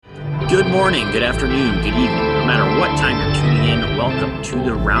Good morning, good afternoon, good evening. No matter what time you're tuning in, welcome to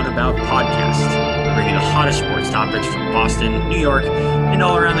the Roundabout Podcast, bringing the hottest sports topics from Boston, New York, and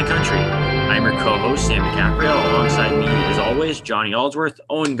all around the country. I'm your co-host, Sam DiCaprio. Alongside me, as always, Johnny Aldsworth,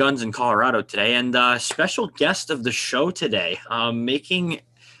 Owen Guns in Colorado today, and special guest of the show today, making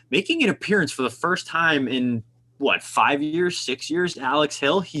an appearance for the first time in 5 years, 6 years, Alex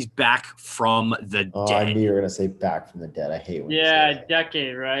Hill. He's back from the dead. I knew you were going to say back from the dead. I hate when you say that.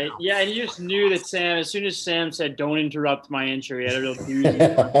 Decade, right? Yeah, and you just knew that Sam, as soon as Sam said, don't interrupt my intro, he had a real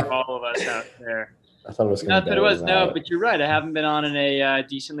doozy for all of us out there. I thought it was going to be but you're right. I haven't been on in a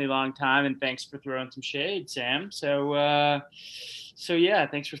decently long time, and thanks for throwing some shade, Sam. So yeah,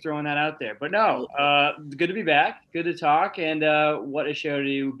 thanks for throwing that out there. But no, good to be back. Good to talk. And what a show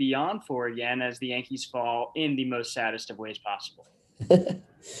to be on for again as the Yankees fall in the most saddest of ways possible.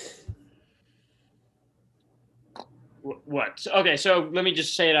 What? Okay, so let me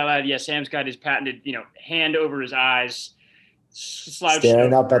just say it out loud. Yeah, Sam's got his patented, hand over his eyes,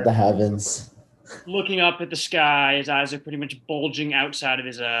 staring up at the heavens, looking up at the sky. His eyes are pretty much bulging outside of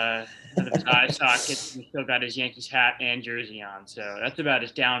his eye sockets. He's still got his Yankees hat and jersey on, so that's about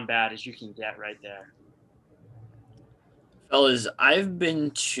as down bad as you can get right there. Fellas, I've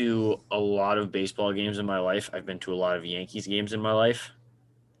been to a lot of baseball games in my life. I've been to a lot of Yankees games in my life.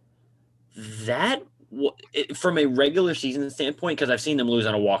 From a regular season standpoint, because I've seen them lose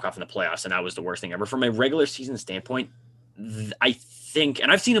on a walk-off in the playoffs, and that was the worst thing ever. From a regular season standpoint, I think, and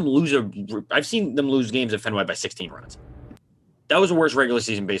I've seen them lose games at Fenway by 16 runs. That was the worst regular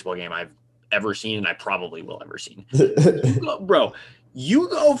season baseball game I've ever seen, and I probably will ever see. You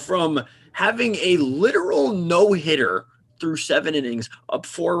go from having a literal no-hitter through 7 innings, up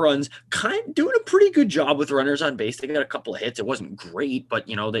 4 runs, doing a pretty good job with runners on base. They got a couple of hits. It wasn't great, but,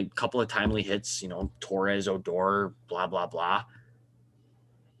 they a couple of timely hits, Torres, Odor, blah, blah, blah.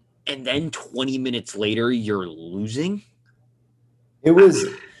 And then 20 minutes later, you're losing. It was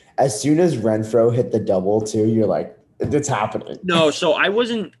as soon as Renfroe hit the double, too, you're like, it's happening. No, so I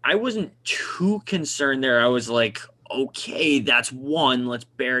wasn't too concerned there. I was like, okay, that's one. Let's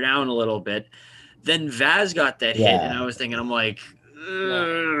bear down a little bit. Then Vaz got that hit, and I was thinking, I'm like,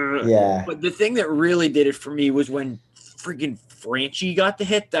 ugh. Yeah. But the thing that really did it for me was when freaking Franchi got the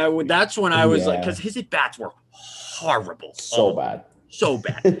hit. That's when I was like, because his at-bats were horrible. So bad.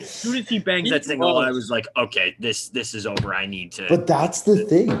 As soon as he bangs that single, I was like, okay, this is over. I need to. But that's the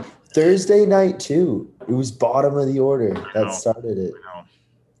thing. Thursday night, too. It was bottom of the order that started it.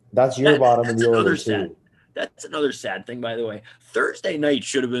 That's your bottom of the order, too. That's another sad thing, by the way. Thursday night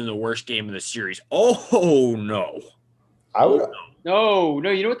should have been the worst game of the series. Oh, no. No.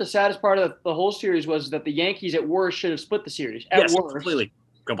 You know what the saddest part of the whole series was? That the Yankees at worst should have split the series. Worst. Completely.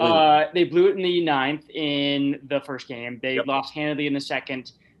 They blew it in the 9th in the first game. They lost handily in the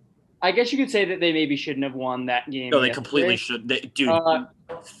second. I guess you could say that they maybe shouldn't have won that game. No, they completely should.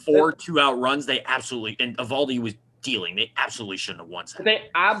 4 2-out runs, they absolutely – and Eovaldi was dealing. They absolutely shouldn't have won. They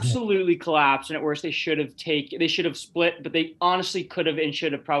absolutely collapsed, and at worst, they should have split, but they honestly could have and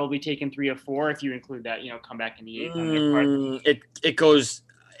should have probably taken 3 of 4 if you include that, comeback in the 8th on their part. It goes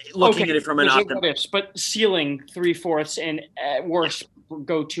looking at it from an optimism. But ceiling 3/4 and at worst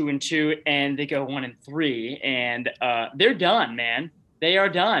go 2-2, and they go 1-3, and they're done, man. They are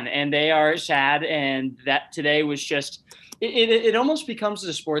done, and they are sad, and that today was just it almost becomes, as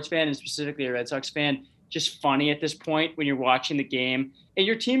a sports fan and specifically a Red Sox fan, just funny at this point when you're watching the game and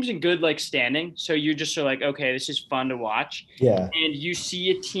your team's in good standing. So you're just sort of like, okay, this is fun to watch. Yeah. And you see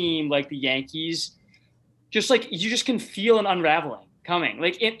a team like the Yankees, just you just can feel an unraveling coming.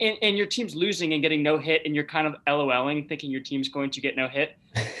 And your team's losing and getting no hit, and you're kind of LOLing, thinking your team's going to get no hit.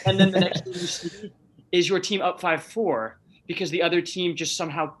 And then the next thing you see is your team up 5-4 because the other team just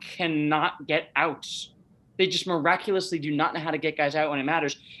somehow cannot get outs. They just miraculously do not know how to get guys out when it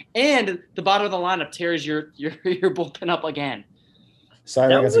matters. And the bottom of the lineup tears your bullpen up again.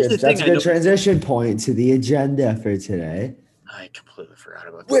 Sorry, that's a good transition point to the agenda for today. I completely forgot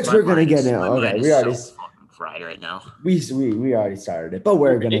about that. Which we're going to get now. Okay, we already fried right now. We already started it, but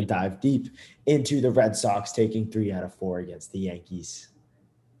we're going to dive deep into the Red Sox taking 3 out of 4 against the Yankees.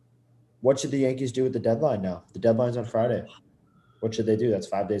 What should the Yankees do with the deadline now? The deadline's on Friday. What should they do? That's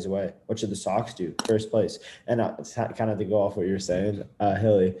 5 days away. What should the Sox do? First place. And kind of to go off what you're saying,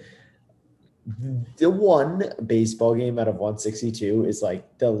 Hilly, the one baseball game out of 162 is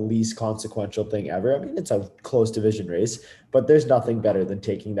the least consequential thing ever. I mean, it's a close division race, but there's nothing better than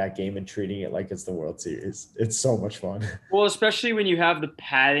taking that game and treating it like it's the World Series. It's so much fun. Well, especially when you have the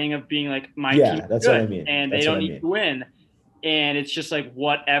padding of being my team that's good, what I mean. And they don't need to win. And it's just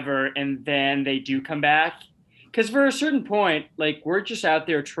whatever. And then they do come back. Because for a certain point, like we're just out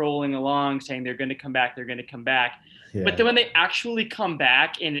there trolling along saying they're going to come back, they're going to come back. Yeah. But then when they actually come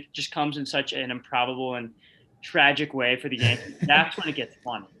back and it just comes in such an improbable and tragic way for the Yankees, that's when it gets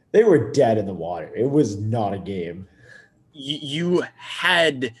funny. They were dead in the water. It was not a game. You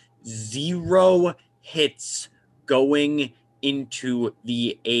had 0 hits going into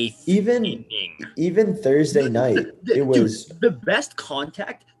the 8th inning. Even Thursday night, it was the best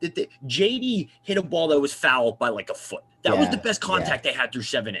contact that JD hit a ball that was fouled by like a foot. That was the best contact they had through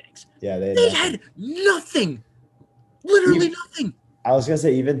 7 innings. Yeah, they had nothing. Literally nothing. I was gonna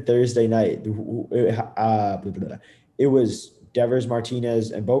say even Thursday night, it was Devers,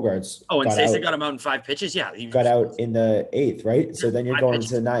 Martinez, and Bogarts. Oh, and Cesa got him out in 5 pitches. Yeah, he got out in the 8th, right? So then you're going to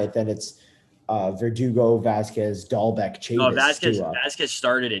the 9th, and it's Verdugo, Vasquez, Dahlbeck, Chavis. No, Vasquez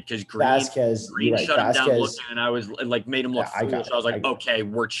started it because Green shut him down looking, and I was like made him look foolish. So I was like, okay,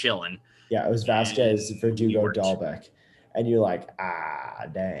 we're chilling. Yeah, it was Vasquez, Verdugo, Dahlbeck, and you're like,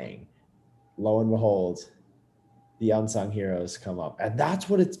 dang. Lo and behold, the unsung heroes come up. And that's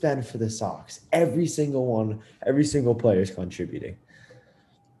what it's been for the Sox. Every single player is contributing.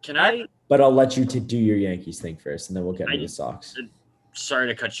 But I'll let you do your Yankees thing first, and then we'll get into the Sox. Sorry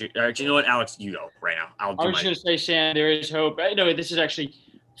to cut you. You know what, Alex? You go right now. I was just going to say, Sam, there is hope. No, this is actually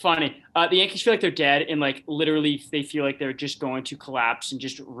funny. The Yankees feel like they're dead, and like literally they feel like they're just going to collapse and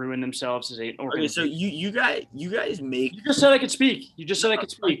just ruin themselves as an organization. Okay, so you guys make. You just said I could speak. You just said I could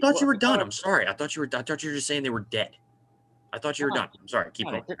speak. I thought you were done. I'm sorry. I thought you were just saying they were dead. I thought you were done. I'm sorry. Keep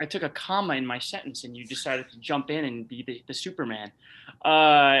going. I took a comma in my sentence, and you decided to jump in and be the Superman.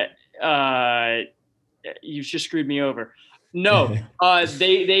 You've just screwed me over. No,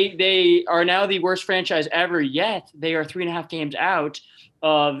 they are now the worst franchise ever. Yet they are 3.5 games out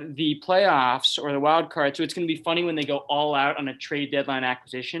of the playoffs or the wild card. So it's going to be funny when they go all out on a trade deadline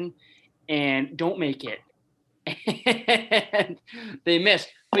acquisition and don't make it. And they miss.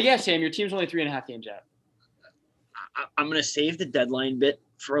 But yeah, Sam, your team's only 3.5 games out. I'm going to save the deadline bit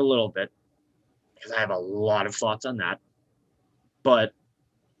for a little bit because I have a lot of thoughts on that. But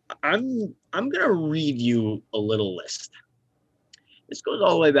I'm going to read you a little list. This goes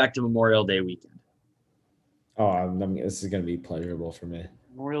all the way back to Memorial Day weekend. Oh, this is going to be pleasurable for me.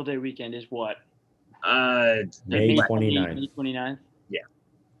 Memorial Day weekend is what? May 29th. May 29th? Yeah.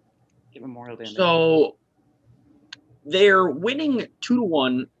 Get Memorial Day. So they're winning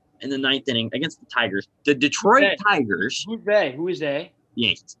 2-1 in the 9th inning against the Tigers. The Detroit Tigers. Who's they? Who is they?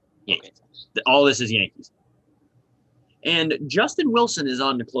 Yankees. Okay. All this is Yankees. And Justin Wilson is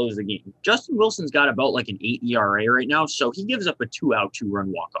on to close the game. Justin Wilson's got about like an 8 ERA right now, so he gives up a 2-out,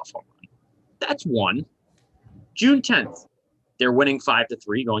 2-run walk-off home run. That's one. June 10th, they're winning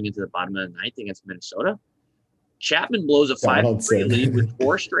 5-3 going into the bottom of the 9th against Minnesota. Chapman blows a 5-3 lead with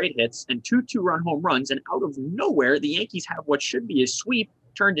 4 straight hits and 2 2-run home runs, and out of nowhere, the Yankees have what should be a sweep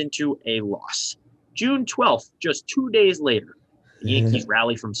turned into a loss. June 12th, just 2 days later, the Yankees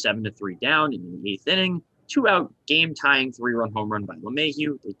rally from 7-3 down in the 8th inning. 2-out, game-tying 3-run home run by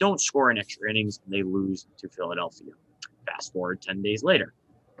LeMahieu. They don't score in extra innings, and they lose to Philadelphia. Fast forward 10 days later.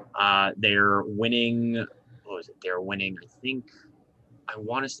 They're winning, what was it? They're winning, I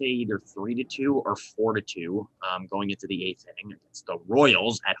want to say either 3-2 or 4-2 going into the 8th inning against the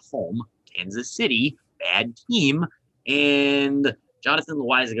Royals at home. Kansas City, bad team. And Jonathan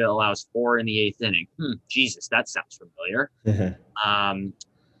Loaizaga allows 4 in the 8th inning. Jesus, that sounds familiar.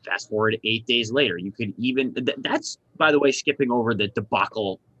 Fast forward 8 days later, you could even that's, by the way, skipping over the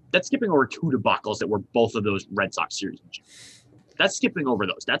debacle. That's skipping over 2 debacles that were both of those Red Sox series. That's skipping over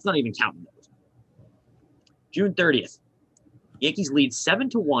those. That's not even counting those. June 30th, Yankees lead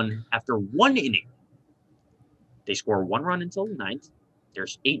 7-1 after 1 inning. They score 1 run until the 9th.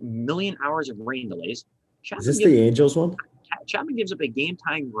 There's 8 million hours of rain delays. Is this the Angels one? Chapman gives up a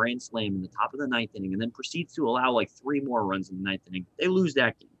game-tying grand slam in the top of the 9th inning and then proceeds to allow like 3 more runs in the 9th inning. They lose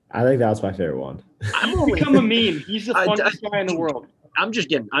that game. I think that's my favorite one. I'm become a meme. He's the funniest guy in the world. I'm just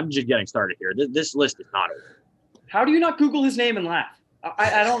getting started here. This list is not over. How do you not Google his name and laugh?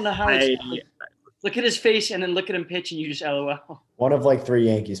 I don't know how. Look at his face and then look at him pitch and you just LOL. One of like 3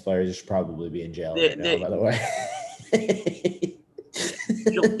 Yankees players should probably be in jail right now, by the way.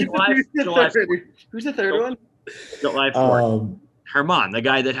 Who's the third one? July 4th. Herman, the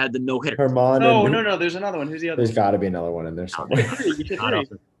guy that had the no-hitter. Herman. No. There's another one. Who's the other one? There's got to be another one in there somewhere.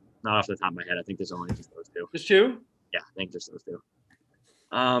 Not off the top of my head. I think there's only just those 2. Just 2? Yeah, I think just those 2.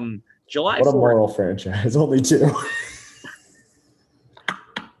 July 4th. What a moral franchise. Only 2.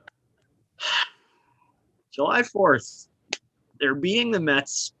 July 4th, they're beating the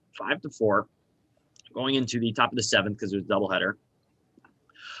Mets 5-4, going into the top of the 7th because it was a doubleheader.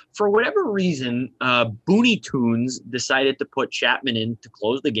 for whatever reason, Booney Tunes decided to put Chapman in to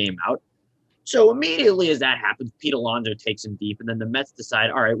close the game out. So immediately as that happens, Pete Alonso takes him deep, and then the Mets decide,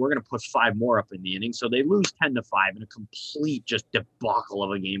 all right, we're going to put 5 more up in the inning. So they lose 10-5 in a complete just debacle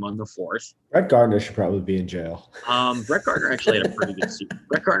of a game on the 4th. Brett Gardner should probably be in jail. Brett Gardner actually had a pretty good season.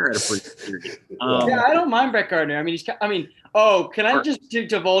 Yeah, I don't mind Brett Gardner. I mean, can I just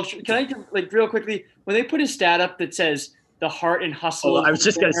divulge? Can I like real quickly when they put his stat up that says the heart and hustle? I was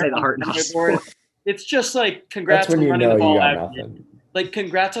just going to say the heart and hustle. It's just like congrats on running the ball out. Like,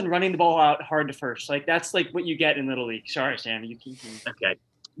 congrats on running the ball out hard to first. Like, that's like what you get in Little League. Sorry, Sam. You keep. Okay.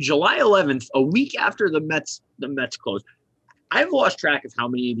 July 11th, a week after the Mets closed. I've lost track of how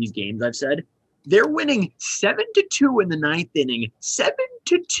many of these games I've said. They're winning 7-2 in the 9th inning.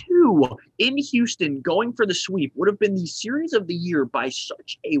 7-2 in Houston, going for the sweep. Would have been the series of the year by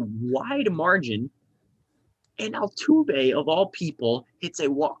such a wide margin. And Altuve, of all people, hits a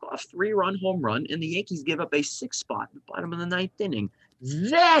walk-off 3-run home run, and the Yankees give up a 6th spot at the bottom of the 9th inning.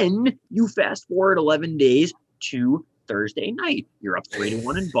 Then you fast forward 11 days to Thursday night. You're up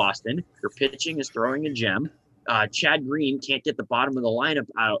 3-1 in Boston. Your pitching is throwing a gem. Chad Green can't get the bottom of the lineup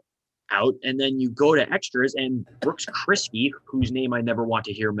out, and then you go to extras, and Brooks Kriske, whose name I never want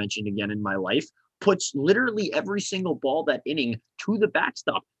to hear mentioned again in my life, puts literally every single ball that inning to the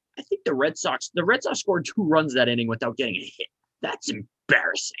backstop. I think the Red Sox scored 2 runs that inning without getting a hit. That's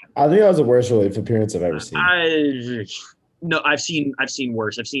embarrassing. I think that was the worst relief appearance I've ever seen. No, I've seen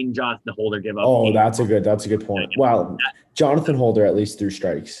worse. I've seen Jonathan Holder give up. Oh, that's a good point. Wow, Jonathan Holder at least threw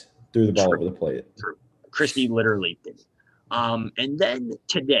the ball over the plate. True. Kriske literally did. And then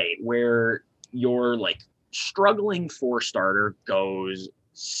today, where your like struggling 4-starter goes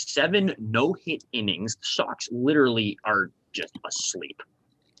 7 no-hit innings, the Sox literally are just asleep.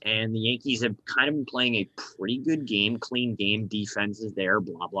 And the Yankees have kind of been playing a pretty good game, clean game. Defense is there,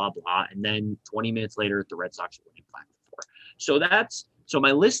 blah, blah, blah. And then 20 minutes later, the Red Sox are winning 5-4. So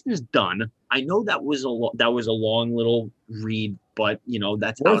my list is done. I know that was a long little read, but you know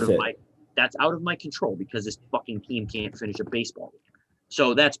that's out of my control because this fucking team can't finish a baseball game.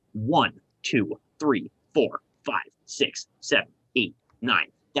 So that's 1, 2, 3, 4, 5, 6, 7, 8, 9.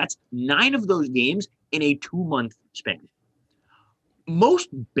 That's 9 of those games in a 2-month span. Most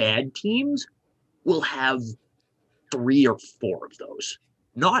bad teams will have 3 or 4 of those,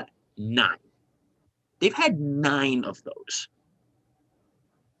 not 9. They've had 9 of those.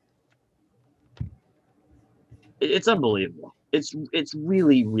 It's unbelievable. It's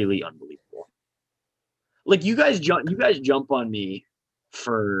really, really unbelievable. Like you guys jump on me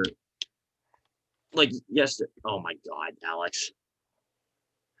for like yes. Oh my God, Alex.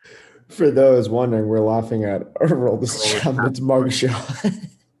 For those wondering, we're laughing at Aroldis Chapman's mugshot.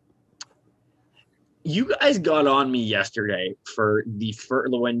 You guys got on me yesterday for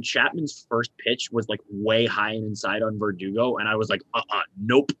when Chapman's first pitch was like way high and inside on Verdugo, and I was like,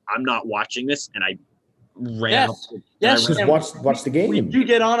 nope, I'm not watching this, and I ran up. Yes, watch the game. You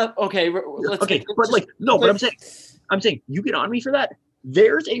get on it, okay? But I'm saying you get on me for that.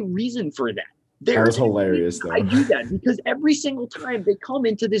 There's a reason for that. That was hilarious, though. I do that because every single time they come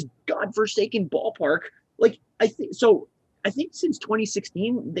into this godforsaken ballpark, like I think since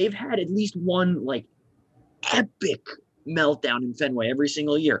 2016, they've had at least one like epic meltdown in Fenway every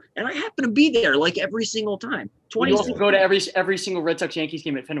single year, and I happen to be there like every single time. You also go to every single Red Sox Yankees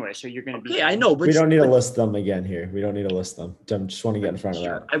game at Fenway, so you're going to be. Yeah, I know, but we don't need to list them again here. We don't need to list them. I just want to get in front of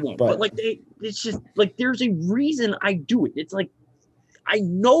that. I won't. But like it's just like there's a reason I do it. It's like I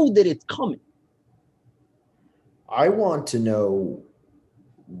know that it's coming. I want to know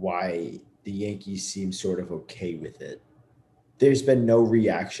why the Yankees seem sort of okay with it. There's been no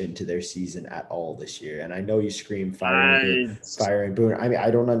reaction to their season at all this year. And I know you scream firing Boone. I mean,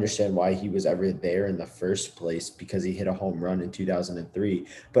 I don't understand why he was ever there in the first place because he hit a home run in 2003.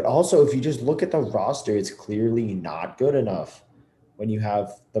 But also, if you just look at the roster, it's clearly not good enough when you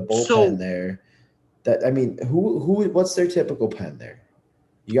have the bullpen there. What's their typical pen there?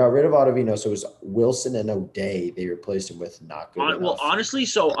 You got rid of Ottavino, so it was Wilson and O'Day. They replaced him with not good enough. Well, honestly,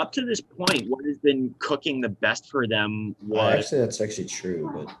 so up to this point, what has been cooking the best for them was that's actually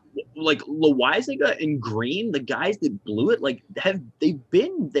true. But like Loaizaga and Green, the guys that blew it, like they've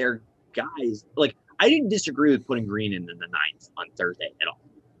been their guys. Like I didn't disagree with putting Green in the 9th on Thursday at all.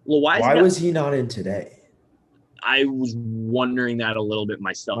 Why was he not in today? I was wondering that a little bit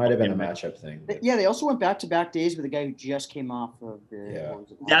myself. Might have been a matchup thing. Yeah, they also went back-to-back days with a guy who just came off of the. Yeah.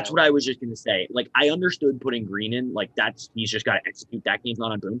 That's what I was just going to say. Like, I understood putting Green in. Like, he's just got to execute. That game's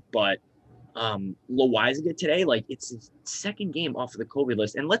not on Boone. But Loaizaga today, like, it's his second game off of the COVID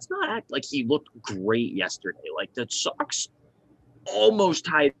list. And let's not act like he looked great yesterday. Like, the Sox almost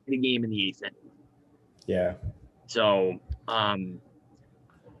tied the game in the 8th inning. Yeah. So I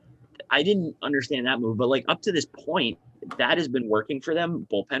didn't understand that move, but like up to this point, that has been working for them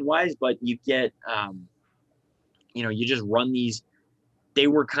bullpen wise. But you get, you just run these. They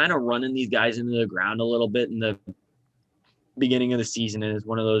were kind of running these guys into the ground a little bit in the beginning of the season, and it's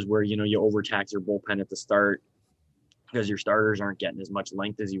one of those where you overtax your bullpen at the start because your starters aren't getting as much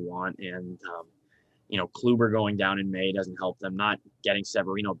length as you want, and Kluber going down in May doesn't help them. Not getting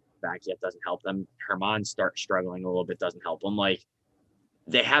Severino back yet doesn't help them. Herman starts struggling a little bit, doesn't help them. Like,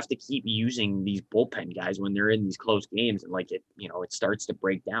 they have to keep using these bullpen guys when they're in these close games, and it starts to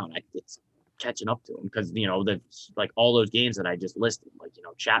break down. It's catching up to them because all those games that I just listed,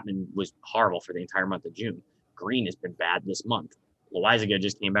 Chapman was horrible for the entire month of June. Green has been bad this month. Loizaga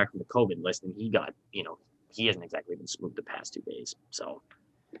just came back from the COVID list, and he got he hasn't exactly been smooth the past 2 days. So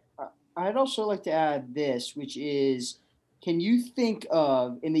I'd also like to add this, which is, can you think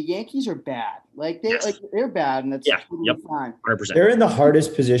of, and the Yankees are bad. They're bad, and that's totally fine. 100%. They're in the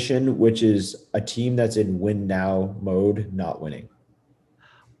hardest position, which is a team that's in win now mode, not winning.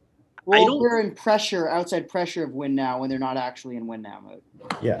 Well, they're in outside pressure of win now when they're not actually in win now mode.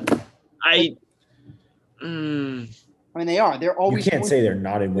 Yeah. I mean, they are. They're always. You can't say they're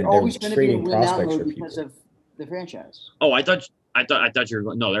not in win. They're always trading prospects for people because of the franchise. Oh, I thought you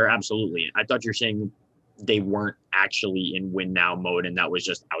were. No, they're absolutely. I thought you were saying they weren't actually in win now mode, and that was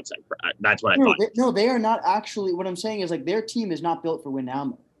just outside. That's what I thought. They are not actually. What I'm saying is, their team is not built for win now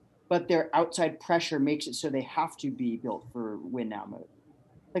mode, but their outside pressure makes it so they have to be built for win now mode.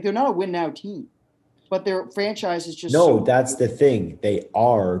 They're not a win now team, but their franchise is just. No, that's the thing. They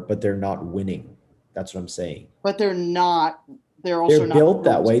are, but they're not winning. That's what I'm saying. But they're not. They're also not built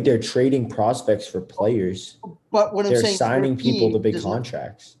that way. They're trading prospects for players. But what I'm saying, they're signing people to big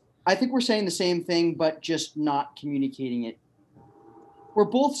contracts. I think we're saying the same thing, but just not communicating it. We're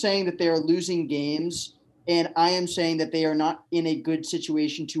both saying that they are losing games, and I am saying that they are not in a good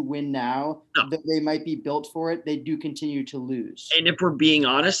situation to win now. No. That they might be built for it. They do continue to lose. And if we're being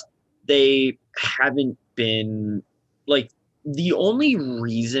honest, they haven't been the only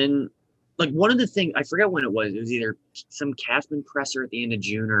reason. One of the things, I forget when it was either some Cashman presser at the end of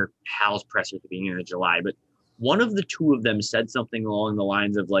June or Hal's presser at the beginning of July, but one of the two of them said something along the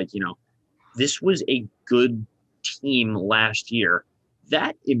lines of this was a good team last year.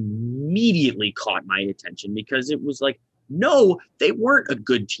 That immediately caught my attention because it was no, they weren't a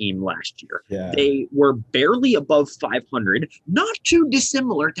good team last year. Yeah. They were barely above 500, not too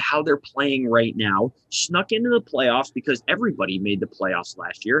dissimilar to how they're playing right now. Snuck into the playoffs because everybody made the playoffs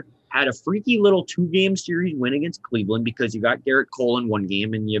last year. Had a freaky little 2-game series win against Cleveland because you got Garrett Cole in one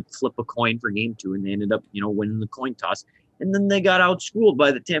game and you flip a coin for game 2 and they ended up, winning the coin toss. And then they got outschooled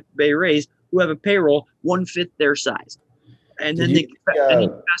by the Tampa Bay Rays, who have a payroll 1/5 their size. And then they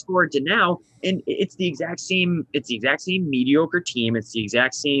fast forward to now, and it's the exact same. It's the exact same mediocre team. It's the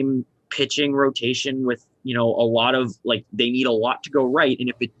exact same pitching rotation with a lot of they need a lot to go right. And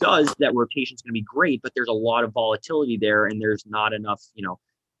if it does, that rotation's going to be great. But there's a lot of volatility there, and there's not enough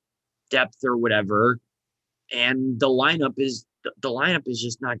depth or whatever. And the lineup is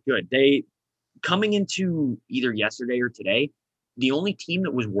just not good. They coming into either yesterday or today, the only team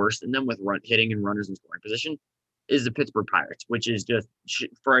that was worse than them with hitting and runners in scoring position is the Pittsburgh Pirates, which is just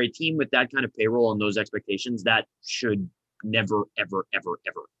for a team with that kind of payroll and those expectations, that should never, ever, ever,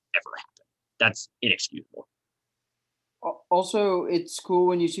 ever, ever happen. That's inexcusable. Also, it's cool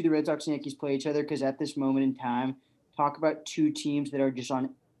when you see the Red Sox and Yankees play each other because at this moment in time, talk about two teams that are just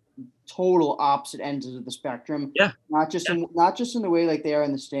on total opposite ends of the spectrum. Yeah. Not just in the way they are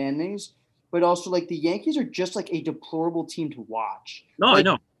in the standings, but also the Yankees are just a deplorable team to watch. No, I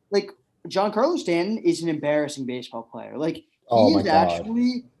know. Giancarlo Stanton is an embarrassing baseball player. He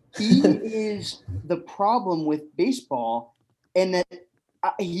is the problem with baseball, and that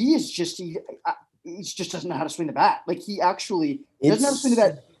he just doesn't know how to swing the bat. He actually doesn't know how to swing the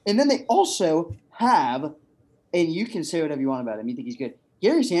bat. And then they also have, and you can say whatever you want about him. You think he's good.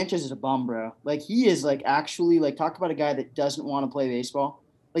 Gary Sanchez is a bum, bro. He is actually talk about a guy that doesn't want to play baseball.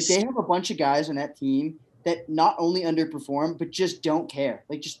 They have a bunch of guys on that team that not only underperform, but just don't care.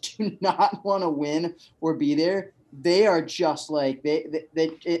 Just do not want to win or be there. They are just they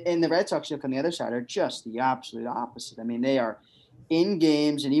and the Red Sox look on the other side are just the absolute opposite. I mean, they are in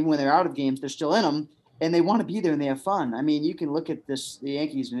games, and even when they're out of games, they're still in them, and they want to be there and they have fun. I mean, you can look at the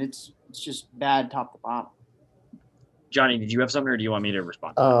Yankees, and it's just bad top to bottom. Johnny, did you have something, or do you want me to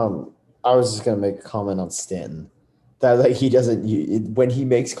respond? I was just gonna make a comment on Stanton. That like he doesn't when he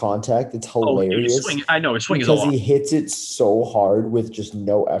makes contact, it's hilarious. I know his swing is because he hits it so hard with just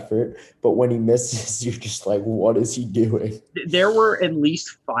no effort. But when he misses, you're just like, what is he doing? There were at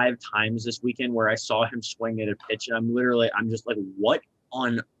least 5 times this weekend where I saw him swing at a pitch, and I'm just like, what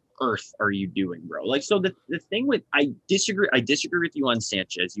on earth are you doing, bro? Like, so the thing with I disagree with you on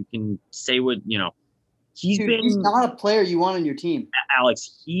Sanchez. You can say what he's not a player you want on your team,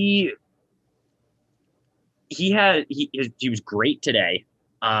 Alex. He was great today.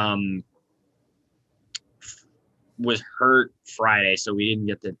 Was hurt Friday, so we didn't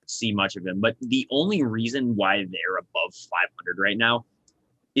get to see much of him. But the only reason why they're above 500 right now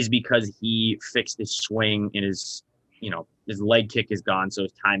is because he fixed his swing and his leg kick is gone, so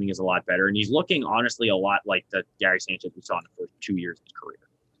his timing is a lot better. And he's looking honestly a lot like the Gary Sanchez we saw in the first 2 years of his career,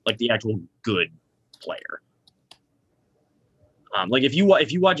 like the actual good player. Like if you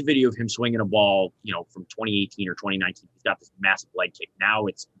watch a video of him swinging a ball, from 2018 or 2019, he's got this massive leg kick. Now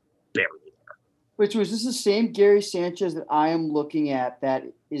it's barely there. Which was this the same Gary Sanchez that I am looking at that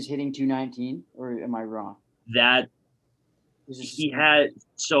is hitting 219, or am I wrong? That he had.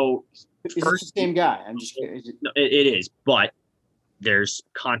 So is it the same guy? I'm just curious. No, it is, but there's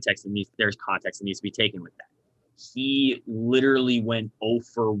context that needs to be taken with that. He literally went 0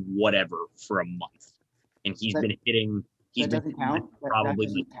 for whatever for a month, and he's been hitting. That doesn't count. Probably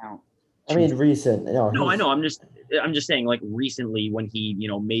that doesn't count. I mean, recent. No, I know. I'm just saying, like recently when he,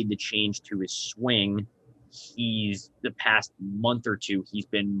 made the change to his swing, he's the past month or two, he's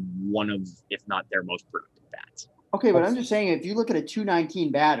been one of, if not their most productive bats. Okay, but I'm just saying, if you look at a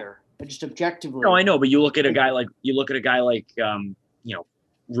 219 batter, just objectively. No, I know, but you look at a guy like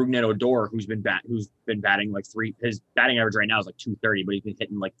Rougned Odor, who's been batting like his batting average right now is like 230, but he's been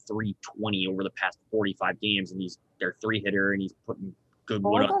hitting like 320 over the past 45 games, and he's their 3-hitter, and he's putting good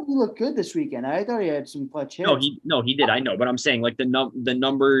wood I thought he looked good this weekend. I thought he had some clutch hits. He did. I know, but I'm saying like the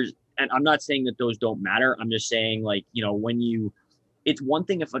numbers, and I'm not saying that those don't matter. I'm just saying like it's one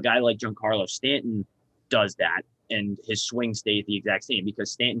thing if a guy like Giancarlo Stanton does that and his swing stays the exact same,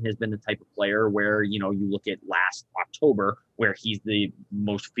 because Stanton has been the type of player where, you look at last October where he's the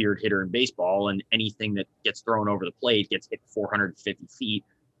most feared hitter in baseball, and anything that gets thrown over the plate gets hit 450 feet.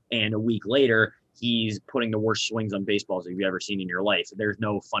 And a week later, he's putting the worst swings on baseballs that you've ever seen in your life. There's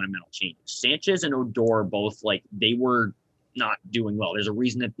no fundamental changes. Sanchez and Odor both, they were not doing well. There's a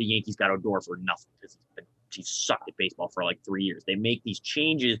reason that the Yankees got Odor for nothing, because he's sucked at baseball for 3 years. They make these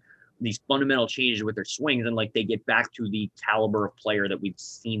changes, these fundamental changes with their swings, and they get back to the caliber of player that we've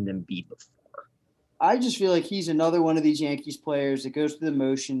seen them be before. I just feel like he's another one of these Yankees players that goes through the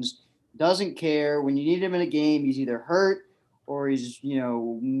motions, doesn't care. When you need him in a game, he's either hurt or he's,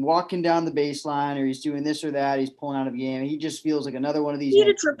 walking down the baseline, or he's doing this or that. He's pulling out of a game. He just feels like another one of these.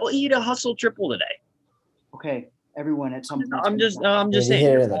 He had a hustle triple today. Okay. Everyone at some point. I'm just saying. He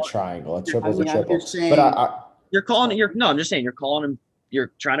hit it in the triangle. A triple's a triple. I'm just saying you're calling him.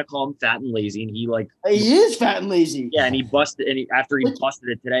 You're trying to call him fat and lazy, and he is fat and lazy. Yeah, and he busted, and after he busted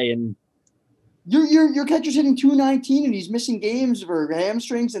it today, and your catcher's hitting 219, and he's missing games for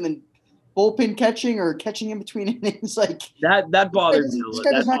hamstrings, and then bullpen catching or catching in between innings. That bothered me. This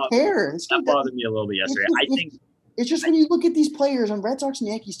guy does not care. That bothered me a little bit yesterday. I think it's just when you look at these players on Red Sox and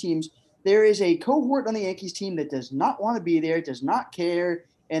Yankees teams, there is a cohort on the Yankees team that does not want to be there, does not care,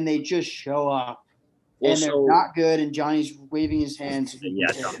 and they just show up. And they're not good, and Johnny's waving his hands. Yeah,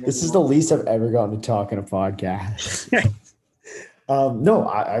 this is the least I've ever gotten to talk in a podcast. No,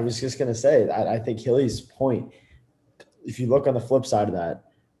 I was just going to say, I think Hilly's point, if you look on the flip side of that,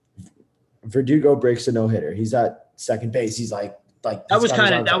 Verdugo breaks a no-hitter. He's at second base. He's like let's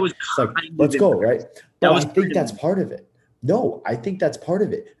go, right? But I think that's part of it. No, I think that's part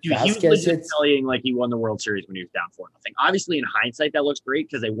of it. Dude, he was telling he won the World Series when he was down 4-0. Obviously, in hindsight, that looks great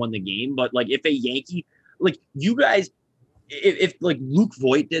because they won the game. But if a Yankee, you guys, if Luke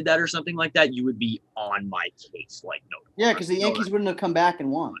Voigt did that or something like that, you would be on my case. No. Yeah, because the Yankees wouldn't have come back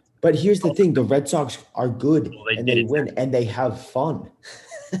and won. But here's the thing: the Red Sox are good, and they win, and they have fun.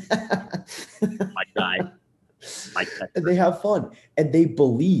 My guy. And they have fun, and they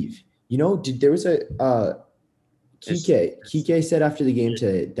believe. There was a. Kike said after the game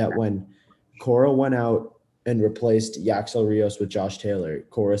today that when Cora went out and replaced Yaxel Rios with Josh Taylor,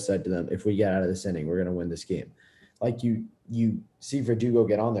 Cora said to them, if we get out of this inning, we're going to win this game. You see Verdugo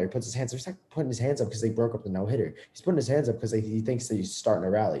get on there. He puts his hands – he's not putting his hands up because they broke up the no-hitter. He's putting his hands up because he thinks that he's starting a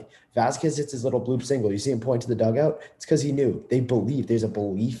rally. Vasquez hits his little bloop single. You see him point to the dugout? It's because he knew. They believe. There's a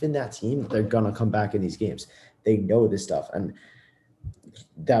belief in that team that they're going to come back in these games. They know this stuff, and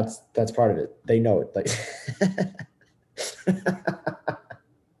that's part of it. They know it.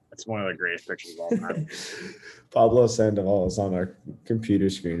 That's It's one of the greatest pictures of all time. Pablo Sandoval is on our computer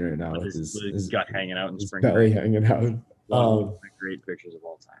screen right now with his gut hanging out and his spring belly hanging out. One of the great pictures of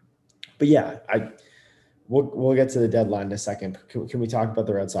all time. But yeah, we'll get to the deadline in a second. Can we talk about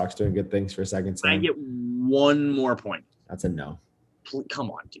the Red Sox doing good things for a second, Sam? I get one more point. That's a no.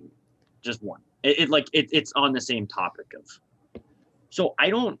 Come on, dude. Just one. It's on the same topic of. So I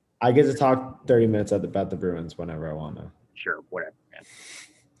get to talk 30 minutes about the Bruins whenever I want to. Sure, whatever, man.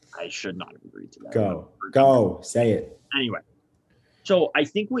 I should not have agreed to that. Go, say it. Anyway, so I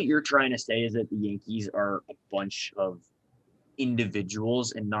think what you're trying to say is that the Yankees are a bunch of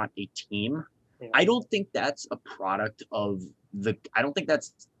individuals and not a team. Yeah. I don't think that's a product of I don't think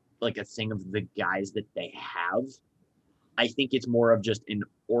that's like a thing of the guys that they have. I think it's more of just an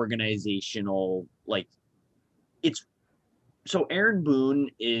organizational, so Aaron Boone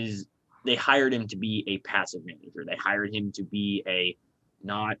they hired him to be a passive manager. They hired him to be a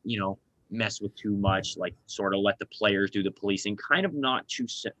not, mess with too much, like sort of let the players do the policing, kind of not too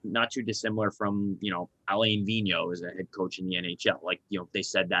dissimilar from, Alain Vigneault as a head coach in the NHL. Like, they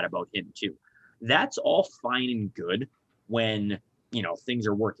said that about him too. That's all fine and good when, things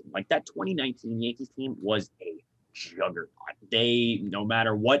are working. Like that 2019 Yankees team was a juggernaut. They, no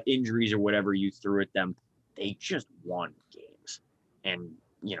matter what injuries or whatever you threw at them, they just won games. And,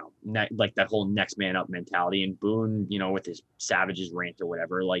 like that whole next man up mentality, and Boone, with his Savages rant or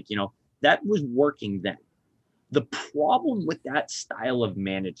whatever, that was working then. The problem with that style of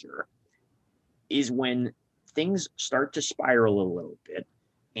manager is when things start to spiral a little bit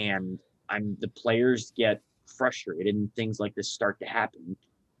and the players get frustrated and things like this start to happen,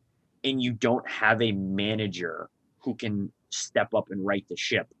 and you don't have a manager who can step up and right the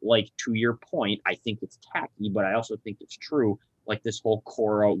ship. Like, to your point, I think it's tacky, but I also think it's true. Like this whole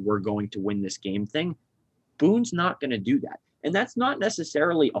Cora, we're going to win this game thing. Boone's not going to do that. And that's not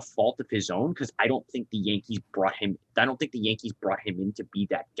necessarily a fault of his own, because I don't think the Yankees brought him in to be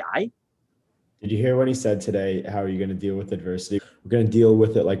that guy. Did you hear what he said today? How are you going to deal with adversity? We're going to deal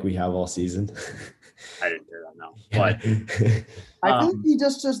with it like we have all season. I didn't hear that, no. But I think he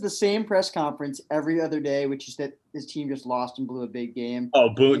just does the same press conference every other day, which is that his team just lost and blew a big game. Oh,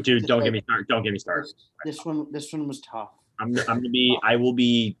 Boone, dude, don't get me started. Don't get me started. This one was tough. I will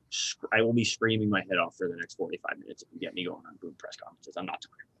be screaming my head off for the next 45 minutes if you get me going on Boone press conferences. I'm not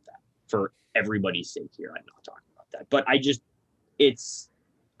talking about that. For everybody's sake here, I'm not talking about that. But I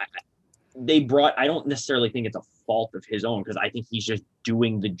don't necessarily think it's a fault of his own, because I think he's just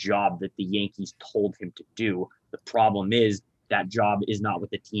doing the job that the Yankees told him to do. The problem is that job is not what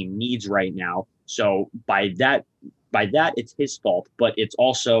the team needs right now. So by that, it's his fault, but it's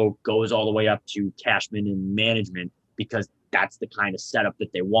also goes all the way up to Cashman and management, because that's the kind of setup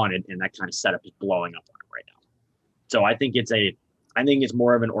that they wanted, and that kind of setup is blowing up on it right now. So I think it's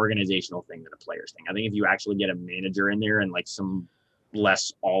more of an organizational thing than a players thing. I think if you actually get a manager in there and like some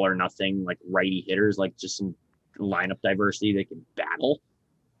less all or nothing, like righty hitters, like just some lineup diversity that can battle,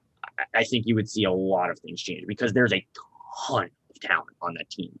 I think you would see a lot of things change, because there's a ton of talent on that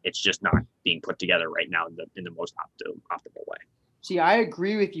team. It's just not being put together right now in the most optimal way. See, I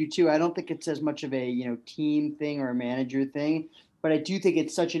agree with you too. I don't think it's as much of a team thing or a manager thing, but I do think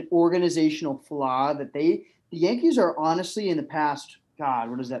it's such an organizational flaw that the Yankees are honestly in the past.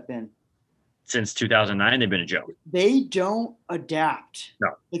 God, what has that been? Since 2009, they've been a joke. They don't adapt.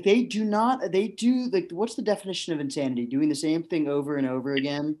 No, like they do not. They do like, what's the definition of insanity? Doing the same thing over and over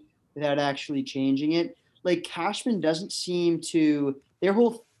again without actually changing it. Like Cashman doesn't seem to. Their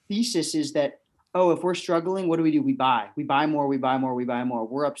whole thesis is that, oh, if we're struggling, what do? We buy. We buy more, we buy more, we buy more.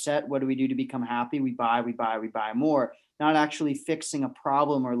 We're upset. What do we do to become happy? We buy more. Not actually fixing a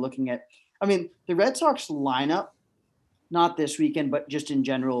problem or looking at – I mean, the Red Sox lineup, not this weekend, but just in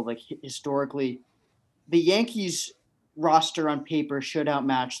general, like historically, the Yankees roster on paper should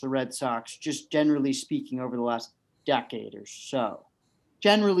outmatch the Red Sox, just generally speaking, over the last decade or so.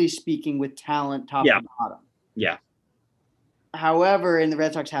 Generally speaking, with talent top to bottom. Yeah. However, and the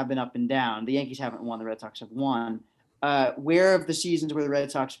Red Sox have been up and down. The Yankees haven't won. The Red Sox have won. Where of the seasons where the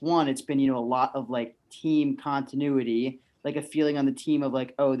Red Sox won, it's been, a lot of like team continuity, like a feeling on the team of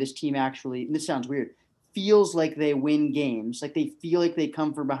like, oh, this team actually, and this sounds weird, feels like they win games. Like they feel like they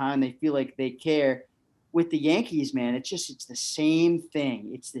come from behind. They feel like they care. With the Yankees, man, it's the same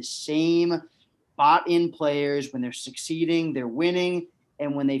thing. It's the same bought in players. When they're succeeding, they're winning.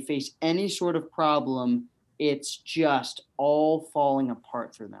 And when they face any sort of problem, it's just all falling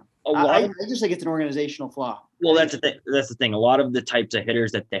apart for them. I just think it's an organizational flaw. Well, that's the thing. A lot of the types of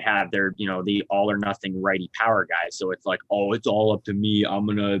hitters that they have, they're, the all or nothing righty power guys. So it's like, oh, it's all up to me. I'm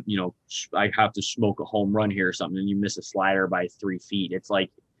going to, I have to smoke a home run here or something. And you miss a slider by 3 feet. It's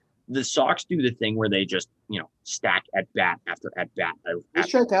like, the Sox do the thing where they just, stack at bat after at bat. They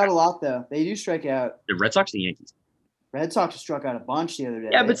strike out a lot, though. They do strike out. The Red Sox, the Yankees. Red Sox struck out a bunch the other day.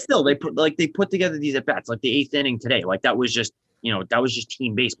 Yeah, but still, they put together these at bats, like the 8th inning today. Like that was just,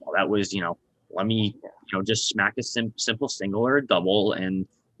 team baseball. That was, let me, just smack a simple single or a double, and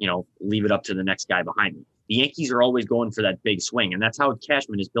leave it up to the next guy behind me. The Yankees are always going for that big swing, and that's how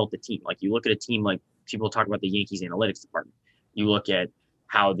Cashman has built the team. Like you look at a team, like people talk about the Yankees analytics department. You look at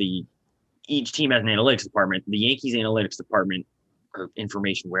how each team has an analytics department. The Yankees analytics department, or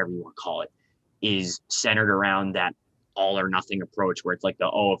information, whatever you want to call it, is centered around that all or nothing approach, where it's like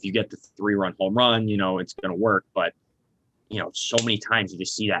if you get the 3-run home run, it's going to work. But, so many times you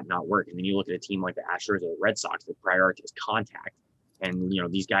just see that not work. And then you look at a team like the Astros or the Red Sox that prioritize contact. And,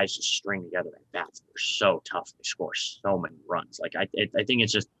 these guys just string together at bats. They're so tough. They score so many runs. Like, I think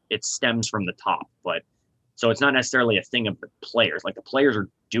it stems from the top. But so it's not necessarily a thing of the players. Like, the players are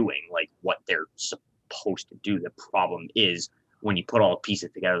doing, like, what they're supposed to do. The problem is when you put all the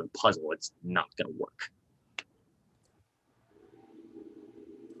pieces together, the puzzle, it's not going to work.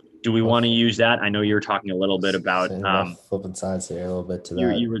 Do we want to use that? I know you were talking a little bit about flipping sides here a little bit to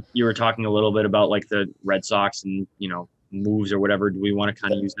that. You were talking a little bit about like the Red Sox and moves or whatever. Do we want to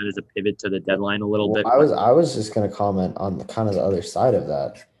kind of use that as a pivot to the deadline a little bit? I was just going to comment on the kind of the other side of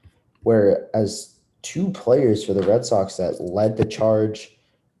that, where as two players for the Red Sox that led the charge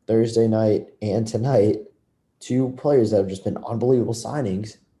Thursday night and tonight, two players that have just been unbelievable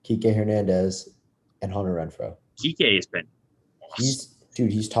signings, Kike Hernandez and Hunter Renfroe. Kike has been awesome.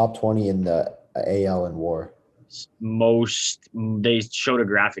 He's top 20 in the AL in WAR. They showed a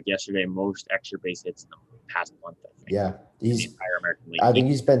graphic yesterday, most extra base hits in the past month, I think. Yeah. The entire American League. I think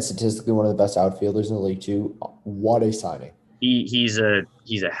he's been statistically one of the best outfielders in the league too. What a signing. He's a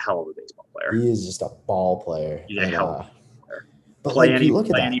hell of a baseball player. He is just a ball player. He's a hell of a player. But play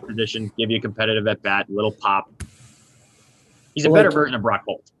any position, give you a competitive at bat, little pop. He's a better version of Brock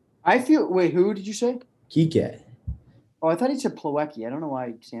Holt. Wait, who did you say? Kike. Oh, I thought he said Plawecki. I don't know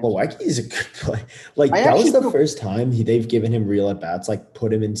why. Plawecki is a good play. Like, that was the first time they've given him real at-bats, like,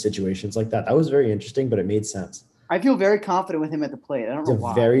 put him in situations like that. That was very interesting, but it made sense. I feel very confident with him at the plate. I don't know why.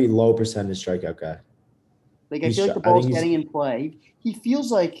 He's a very low percentage strikeout guy. Like, I feel like the ball's getting in play. He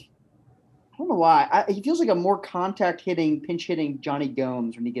feels like – I don't know why. He feels like a more contact-hitting, pinch-hitting Johnny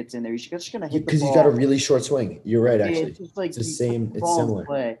Gomes when he gets in there. He's just going to hit the ball. Because he's got a really short swing. You're right, actually. It's just like it's the same. It's similar.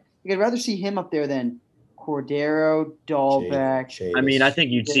 Like, I'd rather see him up there than – Cordero, Dahlbeck. I mean, I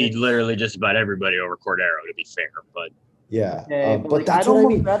think you'd see literally just about everybody over Cordero, to be fair. But yeah, but like, that's what I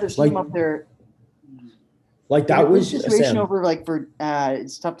mean. Rather see him up there. Like that was situation over like for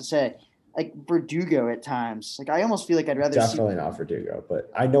it's tough to say. Like Verdugo at times. Like I almost feel like I'd rather definitely not Verdugo, but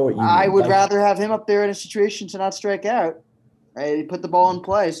I know what you mean. I would rather have him up there in a situation to not strike out. Right? Put the ball in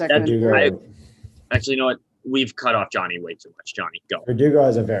play. Actually, you know what? We've cut off Johnny way too much. Johnny, go. Verdugo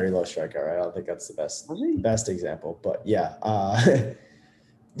has a very low strikeout rate. I don't think that's the best example. But yeah.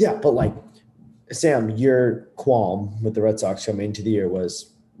 Yeah, but like Sam, your qualm with the Red Sox coming into the year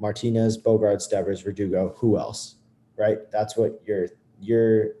was Martinez, Bogarts, Devers, Verdugo. Who else? Right? That's what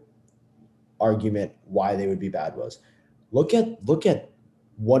your argument why they would be bad was. Look at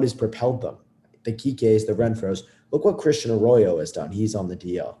what has propelled them. The Kikes, the Renfroes. Look what Christian Arroyo has done. He's on the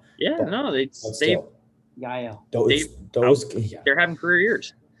DL. Yeah, they're having career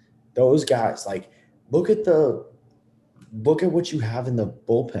years. Those guys, like, look at what you have in the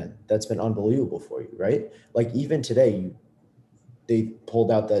bullpen. That's been unbelievable for you, right? Like even today, they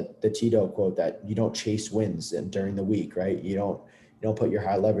pulled out the Tito quote that you don't chase wins and during the week, right? You don't put your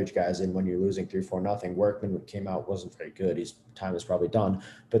high leverage guys in when you're losing 3-4-0. Workman came out, wasn't very good. His time is probably done,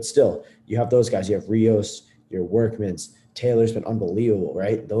 but still, you have those guys. You have Rios, your Workmans. Taylor's been unbelievable,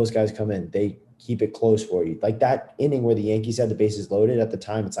 right? Those guys come in, they keep it close for you. Like that inning where the Yankees had the bases loaded at the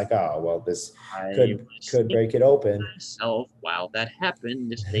time, it's like, oh, well, this could break it open. While that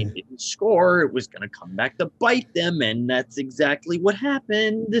happened, if they didn't score, it was going to come back to bite them, and that's exactly what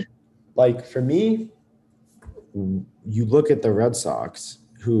happened. Like for me, you look at the Red Sox,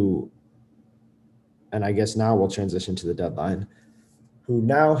 who, and I guess now we'll transition to the deadline, who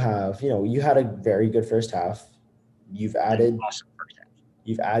now have, you had a very good first half. You've added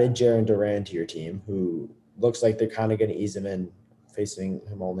Jarren Duran to your team, who looks like they're kind of going to ease him in, facing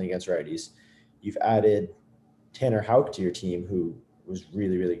him only against righties. You've added Tanner Houck to your team, who was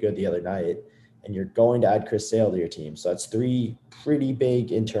really, really good the other night, and you're going to add Chris Sale to your team. So that's 3 pretty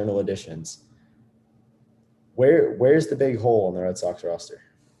big internal additions. Where's the big hole in the Red Sox roster?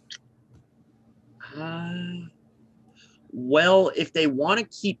 Well, if they want to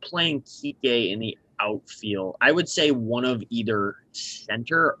keep playing Kike in the outfield. I would say one of either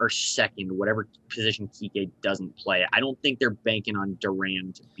center or second, whatever position Kike doesn't play. I don't think they're banking on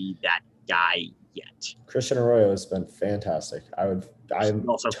Duran to be that guy yet. Christian Arroyo has been fantastic.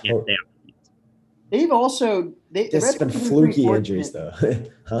 They've also it's been fluky injuries though.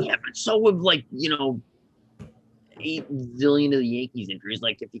 Huh? Yeah, but so with 8 zillion of the Yankees injuries.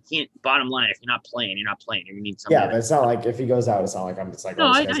 Like, if you can't, bottom line, if you're not playing, you're not playing. You're gonna need something. Yeah, but it's not like if he goes out, it's not like it's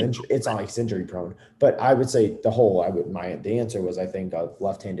not like he's injury prone. But I would say the answer was, I think, a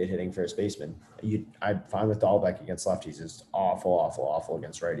left-handed hitting first baseman. I'm fine with Dahlbeck against lefties. It's awful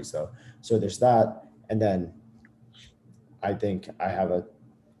against righties though. So there's that, and then I think I have a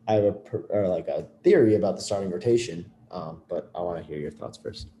theory about the starting rotation. But I want to hear your thoughts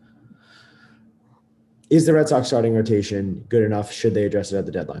first. Is the Red Sox starting rotation good enough? Should they address it at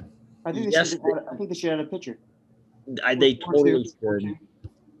the deadline? I think they should add a pitcher. They totally should.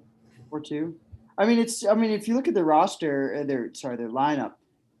 Or two. I mean, if you look at the roster, their lineup,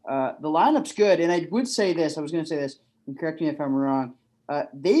 the lineup's good. And I would say this. I was going to say this, and correct me if I'm wrong.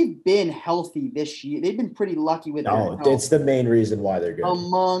 They've been healthy this year. They've been pretty lucky with their health. It's the main reason why they're good.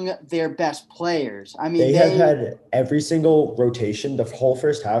 Among their best players. I mean, they have had every single rotation. The whole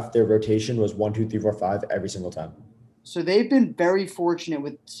first half, their rotation was 1, 2, 3, 4, 5 every single time. So they've been very fortunate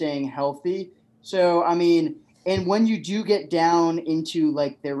with staying healthy. So, I mean, and when you do get down into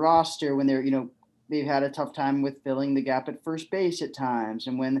their roster, when they've had a tough time with filling the gap at first base at times.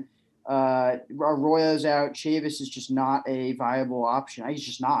 And when Arroyo's out, Chavis is just not a viable option. He's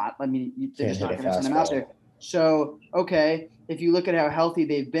just not. I mean, they're just not going to send him out there. So, okay, if you look at how healthy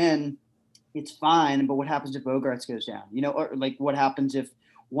they've been, it's fine. But what happens if Bogarts goes down? Or what happens if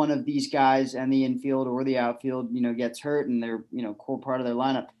one of these guys in the infield or the outfield, gets hurt and they're, core part of their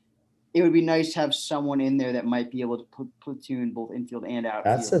lineup? It would be nice to have someone in there that might be able to platoon both infield and outfield.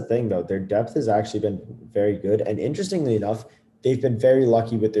 That's the thing, though. Their depth has actually been very good. And interestingly enough, they've been very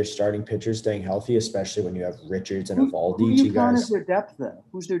lucky with their starting pitchers staying healthy, especially when you have Richards and Evaldi. Who do you count as their depth, though?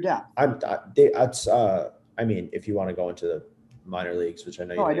 Who's their depth? I mean, if you want to go into the minor leagues, which I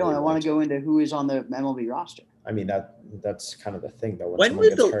know. No, I don't. I want to go into who is on the MLB roster. I mean, that's kind of the thing, though. When someone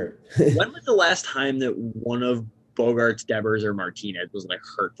gets hurt. When was the last time that one of Bogarts, Devers, or Martinez was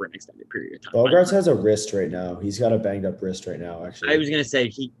hurt for an extended period of time? Bogarts has a wrist right now. He's got a banged up wrist right now, actually. I was gonna say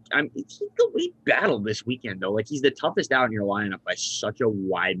he battled this weekend though. He's the toughest out in your lineup by such a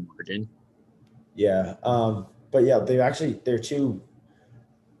wide margin. Yeah. But yeah, they're two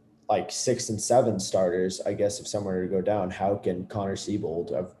 6 and 7 starters, I guess, if someone were to go down. Houck and Connor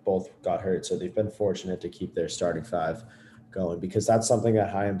Siebold have both got hurt, so they've been fortunate to keep their starting 5 going, because that's something that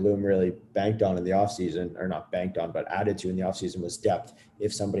Chaim Bloom really banked on in the offseason, or not banked on, but added to in the offseason, was depth.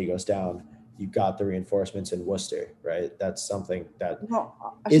 If somebody goes down, you've got the reinforcements in Worcester, right? That's something that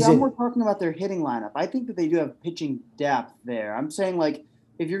I'm more talking about their hitting lineup. I think that they do have pitching depth there. I'm saying,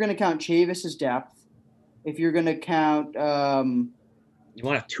 if you're going to count Chavis' depth, if you're going to count you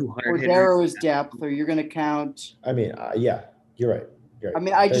want a 200 Cordero's depth, or you're going to count. I mean, yeah, you're right. I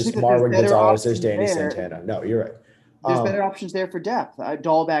mean, I just think that Marwin Gonzalez, there's Danny Santana. No, you're right. There's better options there for depth.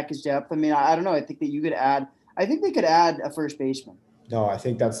 Dahlbeck is depth. I mean, I don't know. I think that you could add. I think they could add a first baseman. No, I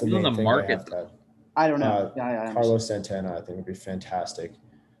think that's the main thing they have to add. I don't know. Carlos Santana, I think, would be fantastic.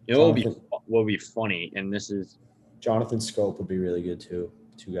 It will be funny, and this is Jonathan Scope would be really good too.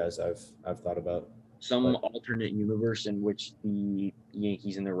 2 guys I've thought about. Some alternate universe in which the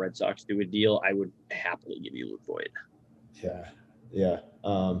Yankees and the Red Sox do a deal, I would happily give you Luke Voigt. Yeah.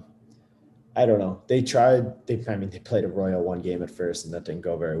 I don't know. They played Arroyo one game at first, and that didn't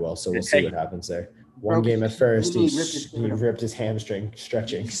go very well. So we'll see what happens there. One game at first, he ripped his hamstring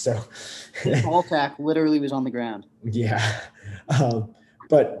stretching. So his ball tack literally was on the ground. Yeah.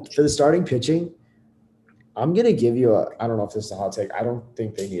 But for the starting pitching, I'm going to give you I don't know if this is a hot take. I don't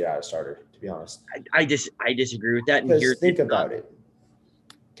think they need a starter, to be honest. I disagree with that. And think about it.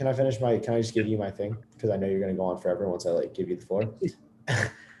 Can I just give you my thing? Because I know you're going to go on forever once I give you the floor.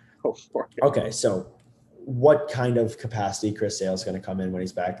 Go for it. Okay, so what kind of capacity Chris Sale's going to come in when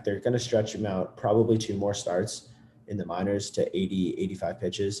he's back? They're going to stretch him out probably 2 more starts in the minors to 80, 85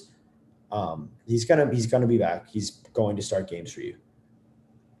 pitches. He's gonna be back. He's going to start games for you.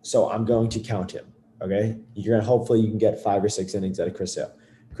 So I'm going to count him. Okay, hopefully you can get 5 or 6 innings out of Chris Sale.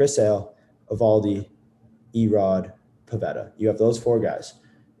 Chris Sale, Evaldi, Erod, Pivetta. You have those 4 guys.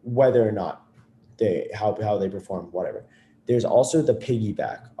 Whether or not how they perform, whatever. There's also the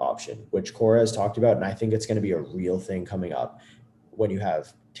piggyback option, which Cora has talked about, and I think it's going to be a real thing coming up when you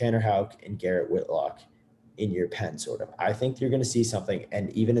have Tanner Houck and Garrett Whitlock in your pen, sort of. I think you're going to see something,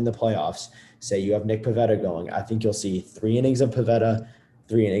 and even in the playoffs, say you have Nick Pivetta going, I think you'll see 3 innings of Pivetta,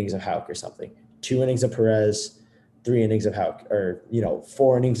 3 innings of Houck or something. 2 innings of Perez, 3 innings of Houck, or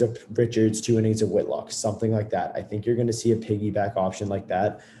 4 innings of Richards, 2 innings of Whitlock, something like that. I think you're going to see a piggyback option like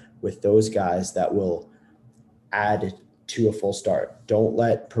that with those guys that will add to a full start. Don't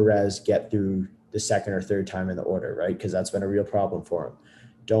let Perez get through the second or third time in the order, right? Because that's been a real problem for him.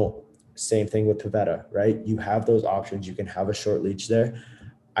 Same thing with Pivetta, right? You have those options. You can have a short leash there.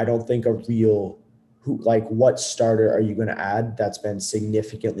 I don't think what starter are you going to add that's been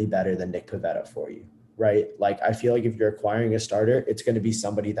significantly better than Nick Pivetta for you, right? Like, I feel like if you're acquiring a starter, it's going to be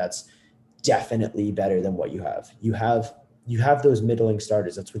somebody that's definitely better than what you have. You have those middling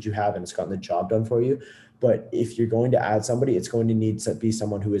starters. That's what you have, and it's gotten the job done for you. But if you're going to add somebody, it's going to need to be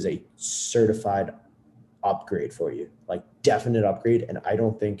someone who is a certified upgrade for you, like definite upgrade. And I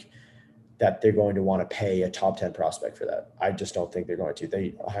don't think that they're going to want to pay a top 10 prospect for that. I just don't think they're going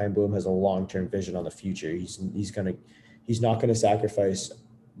to. Chaim Bloom has a long-term vision on the future. He's not going to sacrifice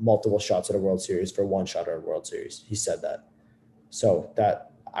multiple shots at a World Series for one shot at a World Series. He said that. So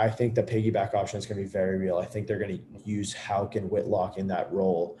I think the piggyback option is going to be very real. I think they're going to use Houck and Whitlock in that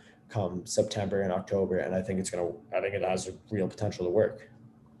role come September and October, and I think it has a real potential to work.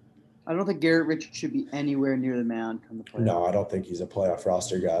 I don't think Garrett Richards should be anywhere near the mound come the playoffs. No, I don't think he's a playoff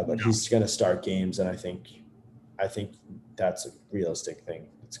roster guy, but he's going to start games, and I think that's a realistic thing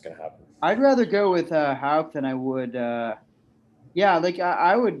that's going to happen. I'd rather go with Houck than I would. I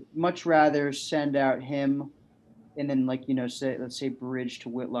would much rather send out him and then, let's say bridge to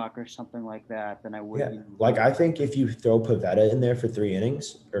Whitlock or something like that than I would. Yeah. I think if you throw Pivetta in there for 3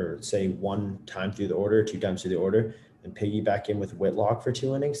 innings, or say 1 time through the order, 2 times through the order, and piggyback in with Whitlock for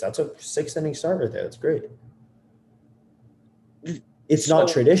 2 innings, that's a 6-inning start right there. That's great. It's not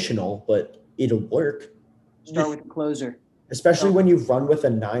traditional, but it'll work. Start with the closer. Especially when you've run with a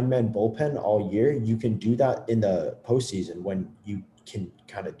 9-man bullpen all year, you can do that in the postseason when you can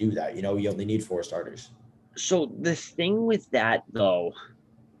kind of do that. You only need 4 starters. So the thing with that, though,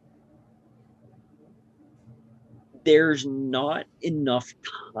 there's not enough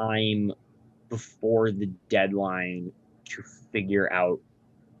time before the deadline to figure out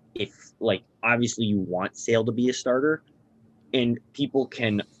if, obviously you want Sale to be a starter, and people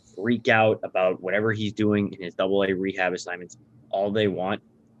can freak out about whatever he's doing in his AA rehab assignments all they want.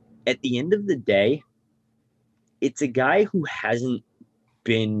 At the end of the day, it's a guy who hasn't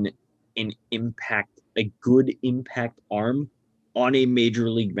been a good impact arm on a major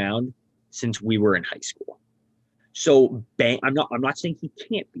league mound since we were in high school. So I'm not saying he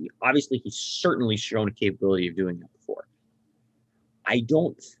can't be. Obviously, he's certainly shown a capability of doing that before. I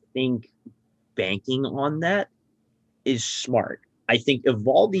don't think banking on that is smart. I think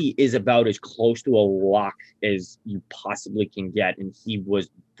Eovaldi is about as close to a lock as you possibly can get, and he was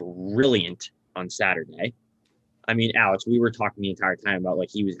brilliant on Saturday. I mean, Alex, we were talking the entire time about how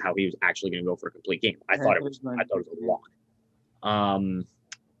he was actually going to go for a complete game. I thought it was a lock.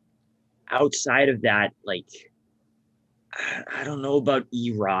 Outside of that, I don't know about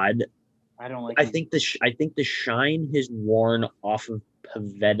Erod. I don't like. I think the shine has worn off of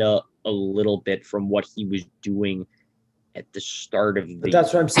Pivetta a little bit from what he was doing at the start of the. But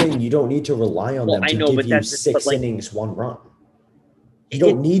that's what I'm saying. You don't need to rely on them to give you 6 innings, 1 run. You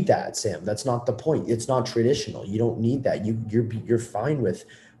don't need that, Sam. That's not the point. It's not traditional. You don't need that. You're fine with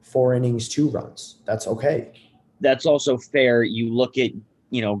 4 innings, 2 runs. That's okay. That's also fair. You look at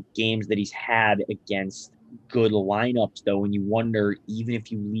games that he's had against good lineups, though, and you wonder, even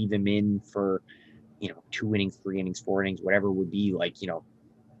if you leave him in for 2 innings, 3 innings, 4 innings, whatever it would be,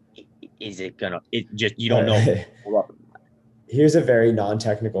 is it gonna? It just you don't know. Here's a very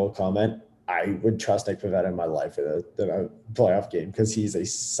non-technical comment. I would trust Nick Pivetta in my life for the playoff game because he's a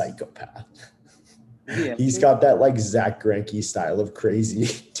psychopath. Yeah. He's got that Zach Greinke style of crazy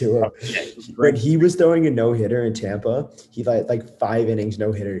to him. When he was throwing a no-hitter in Tampa, he like 5 innings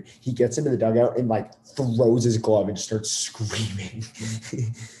no-hitter. He gets into the dugout and throws his glove and just starts screaming.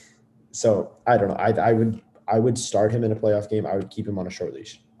 So I don't know. I would start him in a playoff game. I would keep him on a short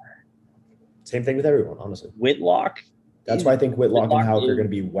leash. Same thing with everyone, honestly. Whitlock. That's why I think Whitlock and Houck are going to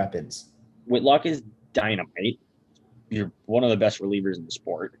be weapons. Whitlock is dynamite. You're one of the best relievers in the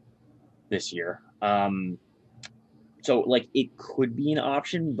sport this year. So it could be an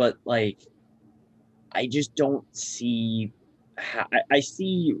option, but I just don't see how. I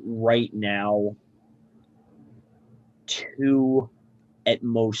see right now 2, at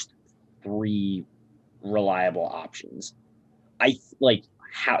most 3 reliable options.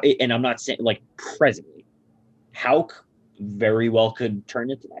 And I'm not saying presently, Houck very well could turn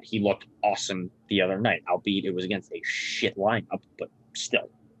into that. He looked awesome the other night, albeit it was against a shit lineup, but still,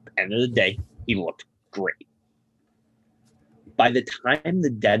 end of the day, he looked great. by the time the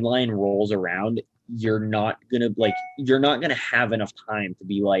deadline rolls around, you're not gonna have enough time to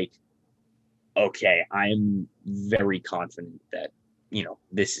be like, okay, I'm very confident that,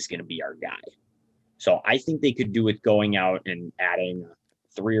 this is gonna be our guy. So I think they could do it going out and adding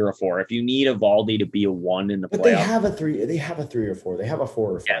 3 or a 4. If you need Evaldi to be a 1 in the playoffs. But they have a 3. They have a 3 or 4. They have a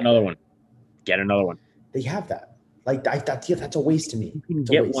 4 or 5. Get another one. Get another one. They have that. Like that's a waste to me. You can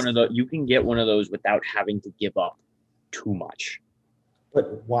get one of those. You can get one of those without having to give up too much.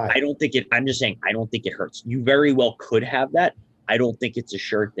 But why? I'm just saying, I don't think it hurts. You very well could have that. I don't think it's a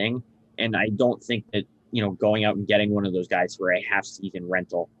sure thing. And I don't think that, going out and getting one of those guys for a half-season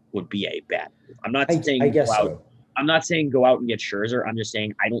rental would be a bad move. I'm not saying I'm not saying go out and get Scherzer. I'm just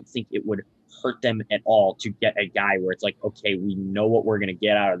saying I don't think it would hurt them at all to get a guy where it's like, okay, we know what we're going to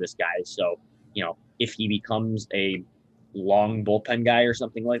get out of this guy. So, if he becomes a long bullpen guy or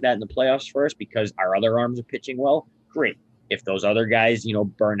something like that in the playoffs for us because our other arms are pitching well, great. If those other guys,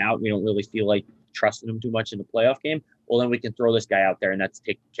 burn out, we don't really feel like trusting them too much in the playoff game, well, then we can throw this guy out there and that's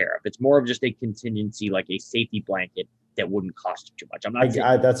taken care of. It's more of just a contingency, like a safety blanket that wouldn't cost you too much.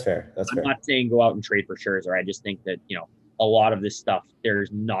 That's fair. I'm not saying go out and trade for Scherzer. I just think that, a lot of this stuff, there's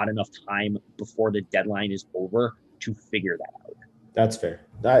not enough time before the deadline is over to figure that out. That's fair.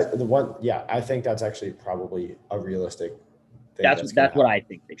 I think that's actually probably a realistic thing. That's what I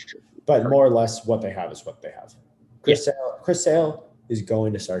think they should do. But more or less what they have is what they have. Chris Sale is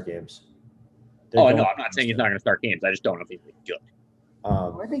going to start games. No, I'm not saying he's not going to start games. I just don't know if he's good.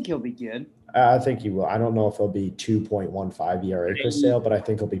 I think he'll be good. I think he will. I don't know if he'll be 2.15 ERA Chris Sale, but I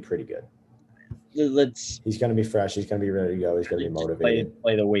think he'll be pretty good. He's going to be fresh. He's going to be ready to go. He's going to be motivated.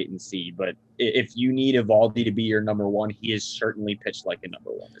 Play the wait and see. But if you need Evaldi to be your number 1, he is certainly pitched like a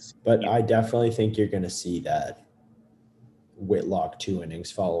number 1. But I definitely think you're going to see that Whitlock 2 innings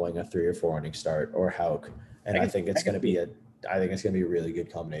following a 3 or 4 inning start, or Houck, and I think it's going to be a really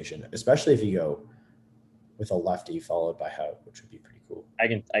good combination, especially if you go with a lefty followed by Houck, which would be pretty cool. I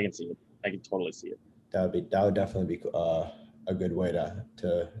can see it. I can totally see it. That would definitely be a good way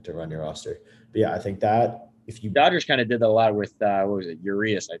to run your roster. But yeah, I think that if you Dodgers kind of did that a lot with what was it,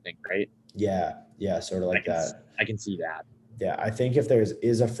 Urias, I think, right? Yeah, sort of like that. I can see that. Yeah, I think if there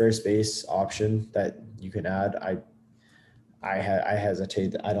is a first base option that you can add, I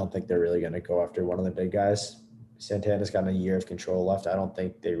hesitate. I don't think they're really going to go after one of the big guys. Santana's got a year of control left. I don't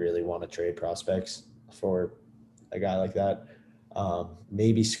think they really want to trade prospects for a guy like that.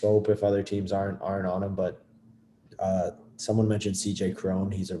 Maybe Scope if other teams aren't on him, but someone mentioned CJ Crone.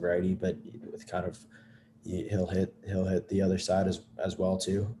 He's a righty, but with kind of he'll hit the other side as well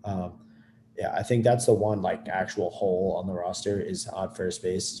too. Yeah, I think that's the one like actual hole on the roster is on first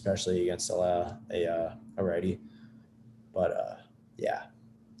base, especially against a righty. But yeah,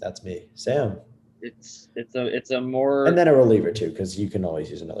 that's me. Sam. It's a more and then a reliever too, because you can always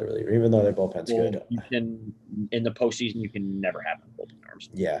use another reliever, even though their bullpen's good. You can in the postseason you can never have bullpen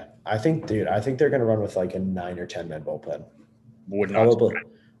arms. Yeah, I think they're gonna run with like a 9 or 10 man bullpen.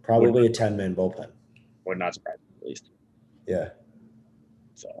 Probably a 10-man bullpen. Would not surprise me at least. Yeah.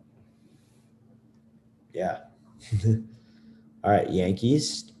 So. Yeah. All right,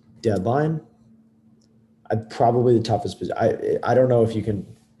 Yankees deadline. Probably the toughest position. I don't know if you can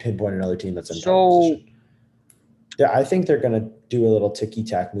pinpoint another team that's in position. I think they're going to do a little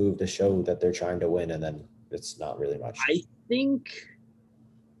ticky-tack move to show that they're trying to win, and then it's not really much. I think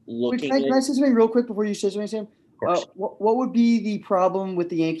can I say something real quick before you say something, Sam? What would be the problem with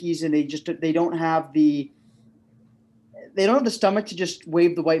the Yankees, and they don't have the stomach to just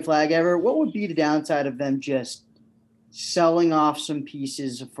wave the white flag ever? What would be the downside of them just selling off some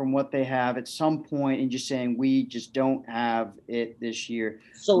pieces from what they have at some point and just saying we just don't have it this year?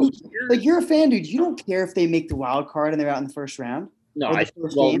 So you're a fan, dude. You don't care if they make the wild card and they're out in the first round. No,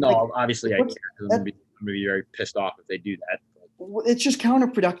 obviously I care. I'm gonna be very pissed off if they do that. It's just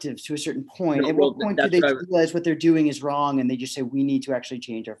counterproductive to a certain point. At what point do they realize what they're doing is wrong and they just say we need to actually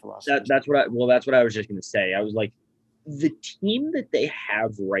change our philosophy? That's what I was just going to say. I was like, the team that they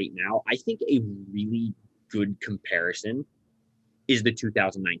have right now, I think a really good comparison is the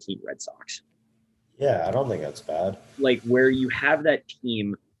 2019 Red Sox. Yeah, I don't think that's bad. Like where you have that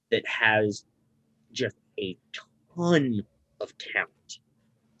team that has just a ton of talent,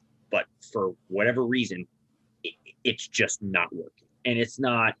 but for whatever reason, it's just not working. And it's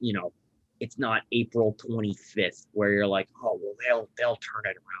not, it's not April 25th where you're like, oh, well, they'll turn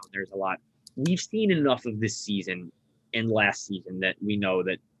it around. There's a lot. We've seen enough of this season and last season that we know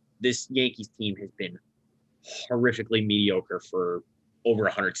that this Yankees team has been horrifically mediocre for over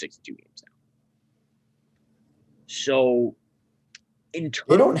 162 games now. So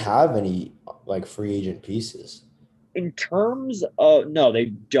they don't have any like free agent pieces. In terms of no, they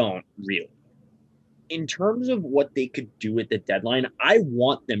don't really. In terms of what they could do at the deadline, I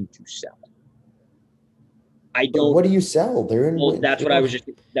want them to sell. I But don't. what do you sell? They're in. Well, that's what I was just.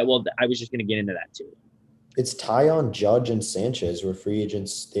 I was just going to get into that too. It's Tyon, Judge, and Sanchez were free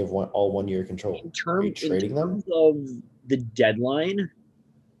agents. They have all 1 year control. In trading terms of the deadline,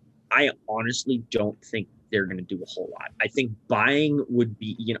 I honestly don't think they're going to do a whole lot. I think buying would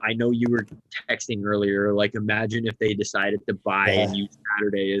be, I know you were texting earlier, like imagine if they decided to buy and use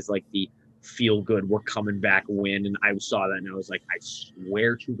Saturday as like the feel good, we're coming back win. And I saw that and I was like, I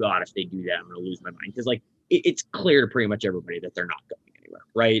swear to God, if they do that, I'm going to lose my mind. Because like it's clear to pretty much everybody that they're not going anywhere.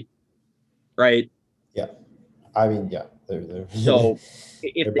 Right. Yeah. I mean, yeah. They're so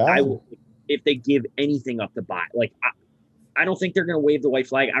if they give anything up to buy, like I don't think they're going to wave the white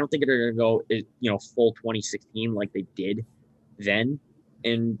flag. I don't think they're going to go, full 2016 like they did then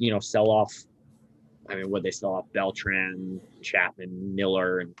and, sell off. I mean, would they sell off Beltran, Chapman,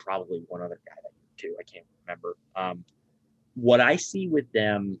 Miller, and probably one other guy too? I can't remember. What I see with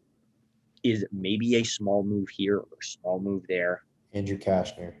them is maybe a small move here or a small move there. Andrew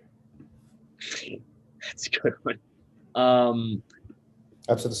Kashner. That's a good one.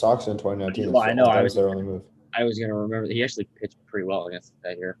 That's what the Sox in 2019. Well, I know. That was their only move. I was going to remember. He actually pitched pretty well against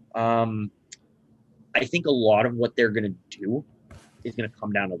that year. I think a lot of what they're going to do is going to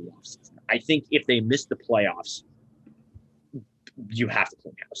come down to the offseason. I think if they miss the playoffs, you have to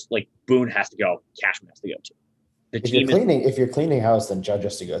clean house. Like Boone has to go, Cashman has to go too. If you're cleaning house, then Judge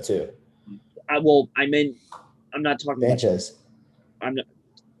has to go too. I'm not talking Sanchez.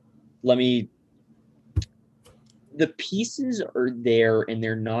 The pieces are there and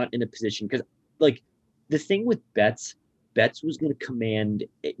they're not in a position because like the thing with Betts was going to command,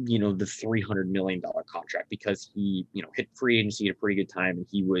 the $300 million contract because he, hit free agency at a pretty good time and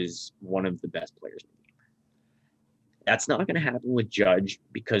he was one of the best players in the game. That's not going to happen with Judge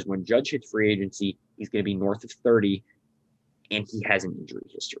because when Judge hits free agency, he's going to be north of 30 and he has an injury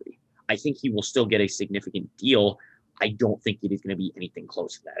history. I think he will still get a significant deal. I don't think it is going to be anything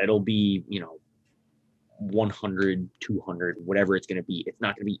close to that. It'll be, 100, 200, whatever it's going to be. It's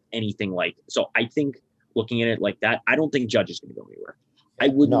not going to be anything like. So I think looking at it like that, I don't think Judge is going to go anywhere.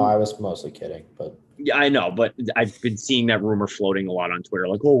 No, I was mostly kidding, but yeah, I know. But I've been seeing that rumor floating a lot on Twitter,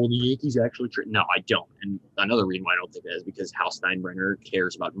 like, oh, well, the Yankees actually. No, I don't. And another reason why I don't think that is because Hal Steinbrenner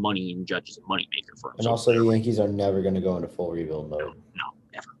cares about money and Judge is a moneymaker for him. And also, the Yankees are never going to go into full rebuild mode. No,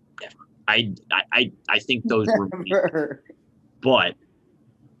 never. I think those were. But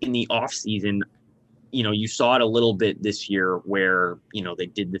in the offseason, you saw it a little bit this year where, they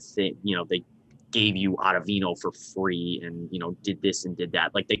did the thing, they gave you Ottavino for free and, did this and did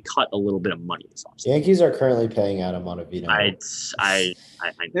that. Like they cut a little bit of money this offseason. Yankees are currently paying Adam Ottavino.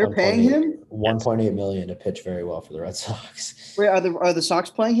 They're paying him $1.8 million to pitch very well for the Red Sox. Wait, are the Sox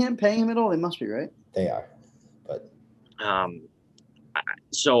paying him at all? They must be, right? They are, but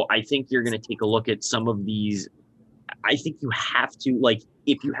so I think you're going to take a look at some of these. I think you have to, like,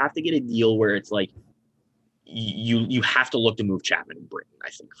 if you have to get a deal where it's like you have to look to move Chapman and Britton, I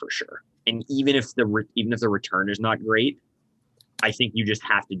think for sure. And even if the return is not great, I think you just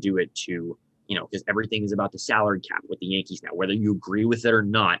have to do it to, because everything is about the salary cap with the Yankees now. Whether you agree with it or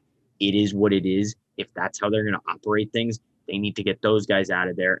not, it is what it is. If that's how they're going to operate things, they need to get those guys out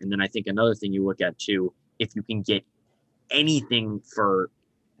of there. And then I think another thing you look at too, if you can get anything for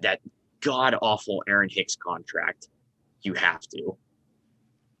that god awful Aaron Hicks contract, you have to.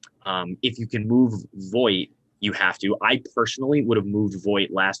 If you can move Voit, you have to. I personally would have moved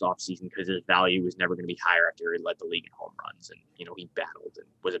Voit last offseason because his value was never going to be higher after he led the league in home runs and, he battled and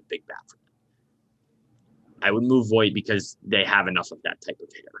was a big bat for them. I would move Voit because they have enough of that type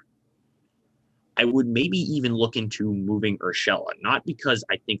of hitter. I would maybe even look into moving Urshela, not because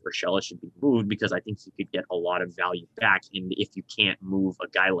I think Urshela should be moved, because I think he could get a lot of value back. And if you can't move a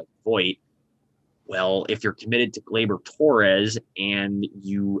guy like Voit, well, if you're committed to Gleyber Torres and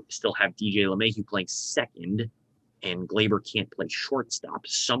you still have DJ LeMahieu playing second and Gleyber can't play shortstop,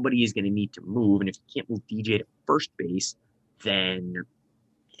 somebody is going to need to move. And if you can't move DJ to first base, then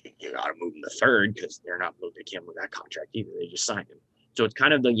you got to move him to third because they can't move that contract either. They just signed him. So it's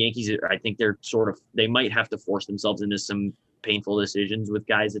kind of the Yankees. I think they might have to force themselves into some painful decisions with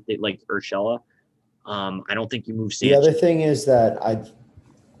guys that they like Urshela. I don't think you move Sanchez. The other thing is that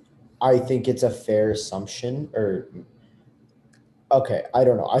I think it's a fair assumption I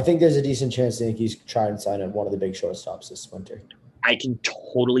don't know. I think there's a decent chance the Yankees try and sign one of the big shortstops this winter. I can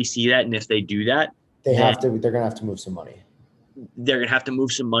totally see that. And if they do that, they're going to have to move some money. They're going to have to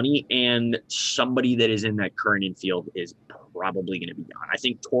move some money, and somebody that is in that current infield is probably going to be gone. I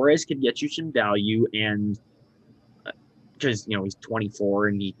think Torres could get you some value, and because he's 24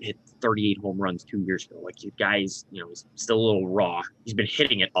 and he hit 38 home runs 2 years ago. Like, the guy's he's still a little raw. He's been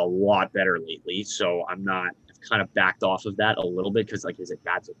hitting it a lot better lately, so I've kind of backed off of that a little bit because like his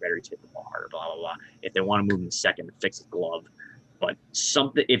at-bats are better, he's hit the ball harder, blah blah blah. If they want to move him to second to fix his glove, but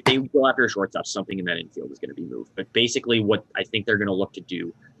something, if they go after a shortstop, something in that infield is going to be moved. But basically, what I think they're going to look to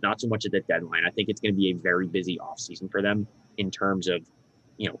do, not so much at the deadline. I think it's going to be a very busy offseason for them in terms of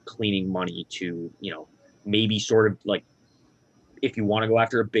cleaning money to maybe sort of like, if you want to go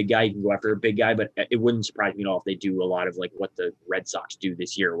after a big guy, you can go after a big guy, but it wouldn't surprise me at all if they do a lot of like what the Red Sox do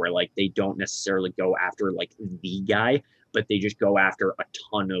this year, where like they don't necessarily go after like the guy, but they just go after a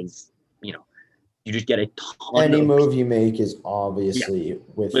ton of, you just get a ton. Any move you make is obviously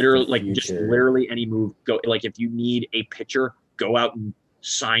with literally the like future. just literally any move. Go, like if you need a pitcher, go out and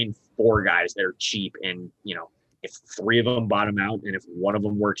sign 4 guys that are cheap, and if 3 of them bottom out, and if one of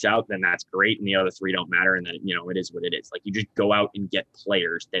them works out, then that's great, and the other 3 don't matter, and then it is what it is. Like, you just go out and get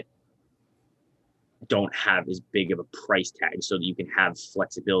players that don't have as big of a price tag, so that you can have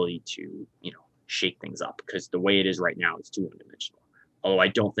flexibility to shake things up. Because the way it is right now, it's too one-dimensional. Although I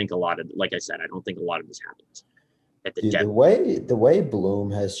don't think a lot of, like I said, I don't think a lot of this happens at the deadline. The way Bloom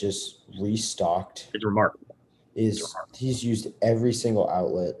has just restocked, it's remarkable. He's used every single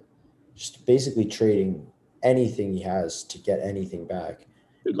outlet, just basically trading anything he has to get anything back.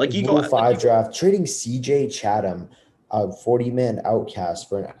 Like, you go 5 draft, trading CJ Chatham, a 40-man outcast,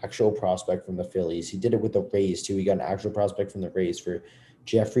 for an actual prospect from the Phillies. He did it with the Rays too. He got an actual prospect from the Rays for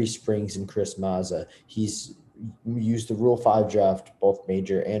Jeffrey Springs and Chris Mazza. He's used the Rule 5 draft, both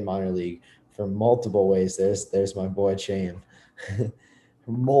major and minor league, for multiple ways. There's my boy Shane.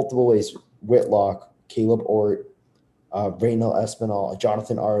 Multiple ways. Whitlock, Caleb Ort, Reynel Espinal,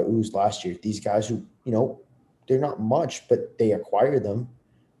 Jonathan Arauz last year. These guys who, they're not much, but they acquired them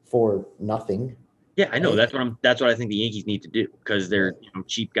for nothing. Yeah, I know. That's what I think the Yankees need to do, because they're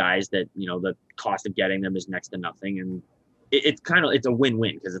cheap guys that the cost of getting them is next to nothing, and it's a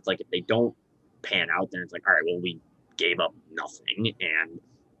win-win, because it's like if they don't pan out, then it's like, all right, well, we gave up nothing, and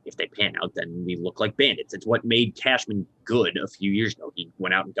if they pan out, then we look like bandits. It's what made Cashman good a few years ago. He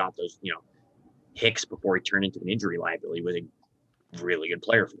went out and got those Hicks before he turned into an injury liability. Was a really good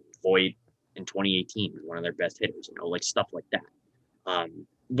player for them. Voit in 2018 was one of their best hitters, like stuff like that.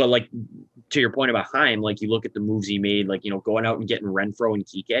 But like, to your point about Heim, like, you look at the moves he made, like, going out and getting Renfroe and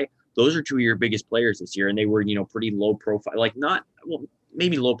Kike, those are 2 of your biggest players this year, and they were, pretty low profile. Like, not, well,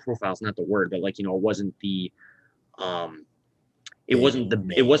 maybe low profile is not the word, but like, it wasn't the, it wasn't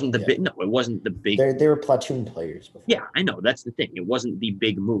the big. They were platoon players before. Yeah, I know, that's the thing. It wasn't the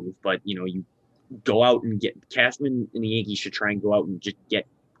big move, but you go out and get Cashman, and the Yankees should try and go out and just get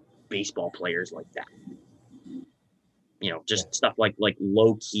baseball players like that. Just stuff like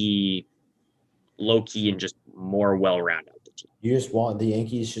low key and just more well-rounded out the team. The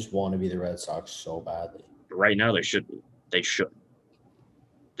Yankees just want to be the Red Sox so badly. But right now they should be. They should.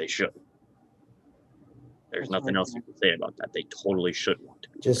 There's nothing else you can say about that. They totally should want to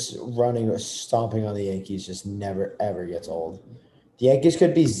be. Just stomping on the Yankees just never, ever gets old. The Yankees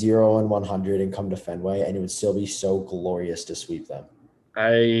could be 0-100 and come to Fenway, and it would still be so glorious to sweep them.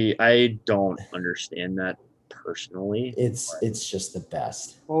 I don't understand that personally. It's just the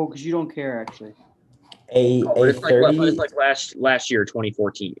best. Oh, because you don't care, actually. It's like last year,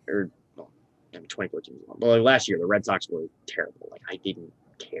 2014, or 2014. But like last year, the Red Sox were terrible. Like, I didn't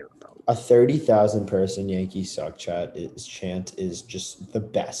care about it. A 30,000 person Yankee Sox chant is just the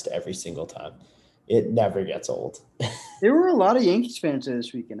best every single time. It never gets old. There were a lot of Yankees fans there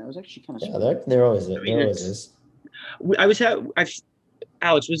this weekend. I was actually kind of surprised. There always is.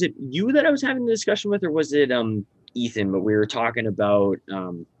 Alex, was it you that I was having the discussion with, or was it Ethan? But we were talking about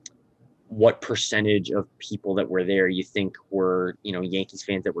what percentage of people that were there you think were Yankees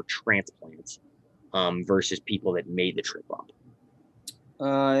fans that were transplants versus people that made the trip up.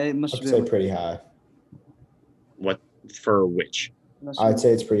 It must have been pretty high. What for which? I'd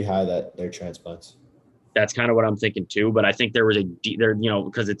say it's pretty high that they're transplants. That's kind of what I'm thinking too. But I think there was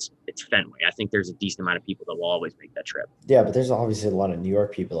because it's Fenway. I think there's a decent amount of people that will always make that trip. Yeah, but there's obviously a lot of New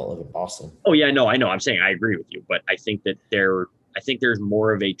York people that live in Boston. Oh yeah, I know. I'm saying I agree with you, but I think that there's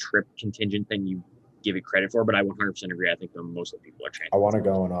more of a trip contingent than you give it credit for. But I 100% agree. I think that most of the people are transplants. I want to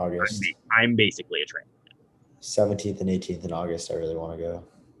go in August. I'm basically a transplant. 17th and 18th in August. I really want to go.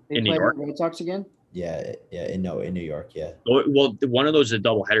 In New York? Red Sox again? Yeah. In New York. Yeah. Well, one of those is a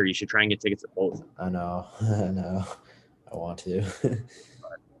doubleheader. You should try and get tickets to both. I know. I want to.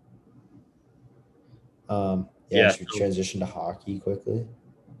 Should we transition to hockey quickly?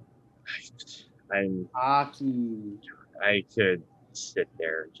 Hockey. I could sit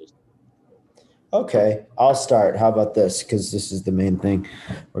there and just. Okay, I'll start. How about this? Because this is the main thing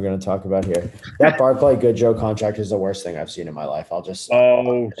we're going to talk about here. That Barclay Goodrow contract is the worst thing I've seen in my life. I'll just stop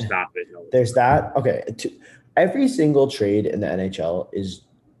it. No. There's that. Okay, every single trade in the NHL is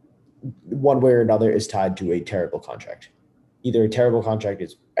one way or another is tied to a terrible contract. Either a terrible contract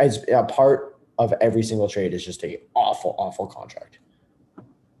is as a part of every single trade is just a awful, awful contract.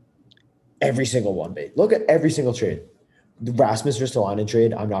 Every single one, babe. Look at every single trade. The Rasmus Ristolainen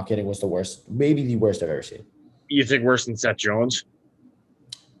trade, I'm not kidding, was the worst, maybe the worst I've ever seen. You think worse than Seth Jones?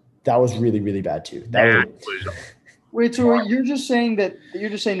 That was really, really bad too. Wait, so you're just saying that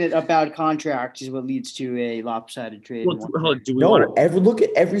a bad contract is what leads to a lopsided trade? Well, look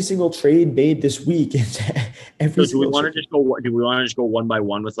at every single trade made this week. Do we want to just go one by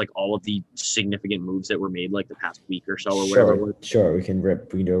one with like all of the significant moves that were made like the past week or so or whatever? Sure, we can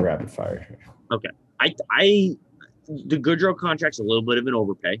do a rapid fire. Okay, the Goodrow contract's a little bit of an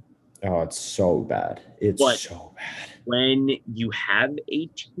overpay. Oh, it's so bad. It's so bad. When you have a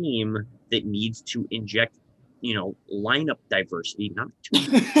team that needs to inject, lineup diversity, not too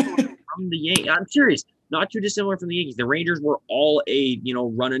from the Yankees. I'm serious, not too dissimilar from the Yankees. The Rangers were all a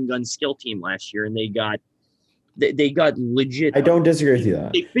run and gun skill team last year, and they got legit. I don't disagree with you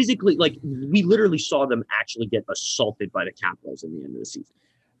that they physically, we literally saw them actually get assaulted by the Capitals in the end of the season.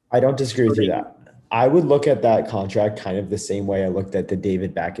 I don't disagree with you that. I would look at that contract kind of the same way I looked at the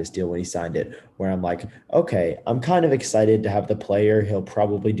David Backes deal when he signed it, where I'm like, okay, I'm kind of excited to have the player. He'll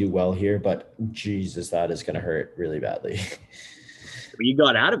probably do well here, but Jesus, that is going to hurt really badly. You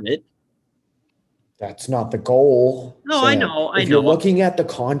got out of it. That's not the goal. No, Sam. I know. You're looking at the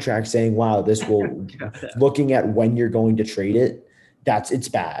contract saying, wow, this will – looking at when you're going to trade it, it's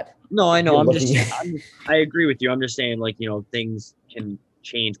bad. No, I know. I agree with you. I'm just saying, things can –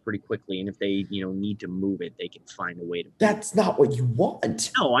 change pretty quickly, and if they need to move it, they can find a way to. That's not what you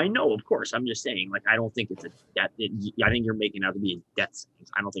want. No, I know, of course. I'm just saying, I don't think it's a death. I think you're making out to be a death sentence.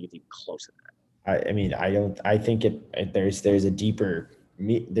 I don't think it's even close to that. I think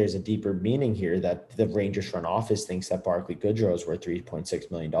there's a deeper meaning here that the Rangers front office thinks that Barclay Goodrow is worth $3.6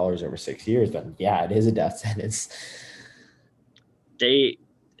 million over 6 years. But yeah, it is a death sentence.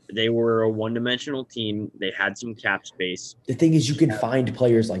 They were a one-dimensional team. They had some cap space. The thing is, you can find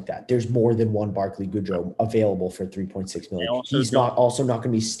players like that. There's more than one Barclay Goodrow available for $3.6 million. He's not going to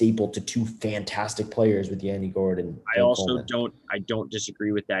be stapled to two fantastic players with Yanni Gordon. I don't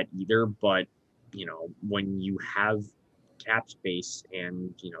disagree with that either. But when you have cap space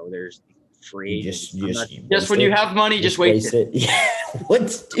and there's free agents, just when you have money, just waste it. Yeah, I'm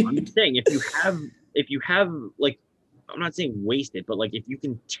saying if you have I'm not saying waste it, but if you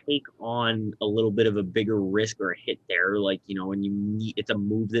can take on a little bit of a bigger risk or a hit there, and you need, it's a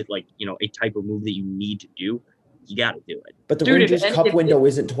move that a type of move that you need to do, you got to do it. But the Rangers Cup window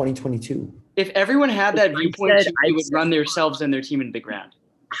isn't 2022. If everyone had that viewpoint, they would run themselves and their team into the ground.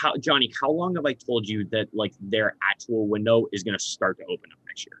 Johnny, how long have I told you that their actual window is going to start to open up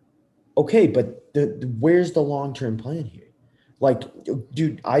next year? Okay, but where's the long-term plan here?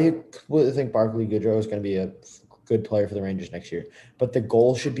 Dude, I think Barclay Goodrow is going to be a good player for the Rangers next year, but the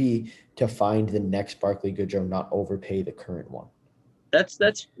goal should be to find the next Barclay Goodrow, not overpay the current one. That's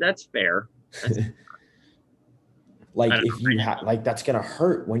fair. That's gonna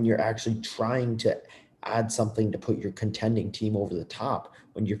hurt when you're actually trying to add something to put your contending team over the top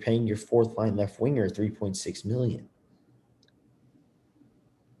when you're paying your fourth line left winger $3.6 million.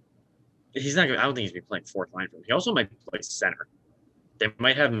 He's not. I don't think he's gonna be playing fourth line for him. He also might play center. They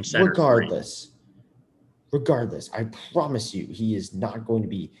might have him center. Regardless, I promise you, he is not going to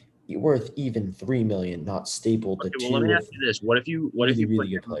be worth even $3 million, not stapled to two. Well, let me ask you this: What if you really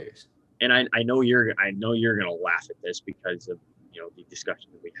good players? And I know you're gonna laugh at this because of the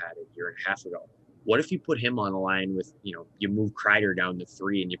discussion that we had a year and a half ago. What if you put him on the line with you move Kreider down to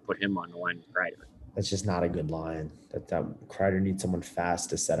 3 and you put him on the line with Kreider? That's just not a good line. That Kreider needs someone fast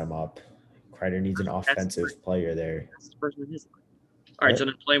to set him up. Kreider needs an offensive player there. That's the person in his line. All right, so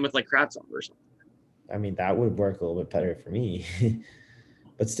then play him with Kravtsov or something. I mean, that would work a little bit better for me.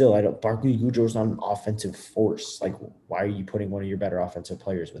 But still, Barclay Goodrow is not an offensive force. Why are you putting one of your better offensive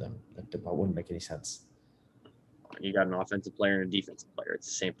players with him? That wouldn't make any sense. You got an offensive player and a defensive player. It's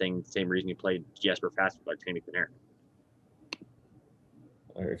the same thing, same reason you played Jesper Fast with Tammy Panarin.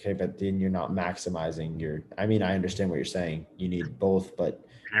 Okay, but then you're not maximizing your – I mean, I understand what you're saying. You need both, but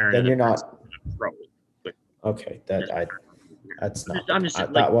Panarin then you're not – okay, that's not.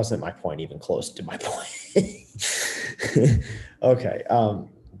 That wasn't my point, even close to my point. Okay.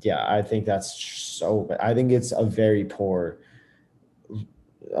 Yeah, I think that's so. I think it's a very poor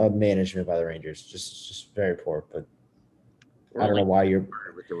management by the Rangers. Just very poor. But I don't know why you're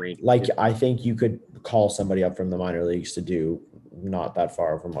with the Rangers. like. I think you could call somebody up from the minor leagues to do not that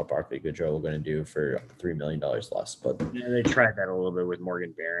far from what Barclay Goodrow are going to do for $3 million less. But yeah, they tried that a little bit with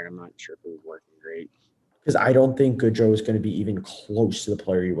Morgan Barron. I'm not sure if it was working great. Because I don't think Goodrow is going to be even close to the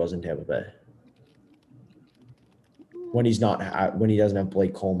player he was in Tampa Bay. When he doesn't have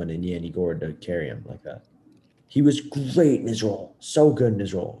Blake Coleman and Yandy Gord to carry him like that. He was great in his role. So good in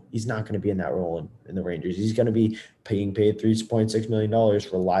his role. He's not going to be in that role in the Rangers. He's going to be paid $3.6 million,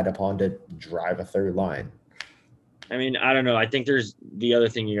 relied upon to drive a third line. I mean, I don't know. I think there's the other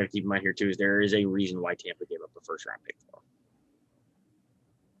thing you got to keep in mind here too is there is a reason why Tampa gave up the first round pick for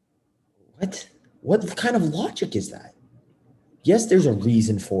him. What kind of logic is that? Yes, there's a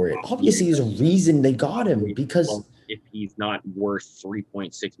reason for it. Obviously, there's a reason they got him because if he's not worth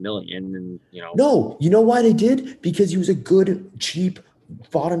 $3.6 million, then No, you know why they did? Because he was a good, cheap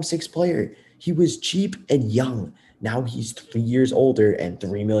bottom six player. He was cheap and young. Now he's 3 years older and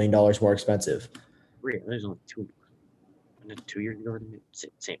 $3 million more expensive. There's only 2 years ago.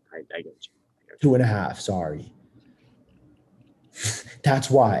 Same. I get you. 2.5. Sorry. That's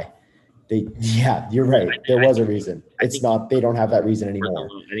why. You're right. There was a reason. It's not. They don't have that reason anymore.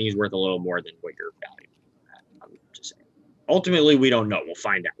 I think he's worth a little more than what you're valuing. I'm just saying. Ultimately, we don't know. We'll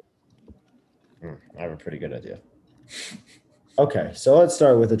find out. I have a pretty good idea. Okay, so let's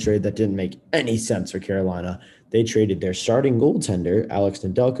start with a trade that didn't make any sense for Carolina. They traded their starting goaltender, Alex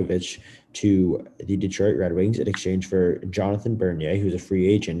Nedeljkovic, to the Detroit Red Wings in exchange for Jonathan Bernier, who's a free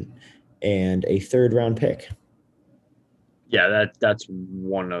agent, and a third-round pick. Yeah, that's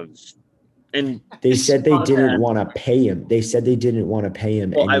one of – and they said they didn't want to pay him. They said they didn't want to pay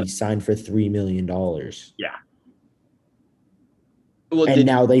him, he signed for $3 million. Yeah. Well, and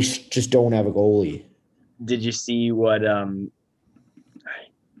now they just don't have a goalie. Did you see what I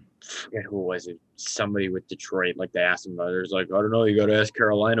forget who was it? Somebody with Detroit, like they asked him about it. Like, I don't know, you gotta ask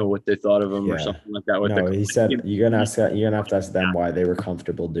Carolina what they thought of him or something like that. No, he said you're gonna have to ask them why they were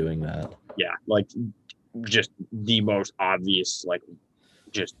comfortable doing that. Yeah, like just the most obvious, like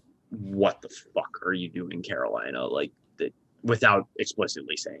just what the fuck are you doing, Carolina? Like without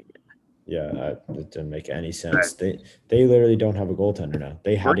explicitly saying it. Yeah, it didn't make any sense. Right. They literally don't have a goaltender now.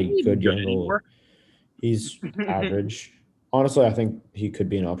 They had a good young goalie. He's average. Honestly, I think he could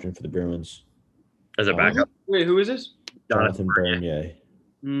be an option for the Bruins. As a backup. Wait, who is this? Jonathan Bernier.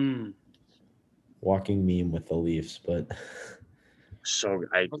 Hmm. Walking meme with the Leafs, but so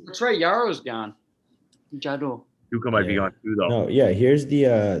that's right. Yaro's gone. Jadot. Duka might be gone too, though. No, yeah. Here's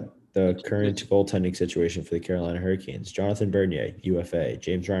the current goaltending situation for the Carolina Hurricanes. Jonathan Bernier, UFA.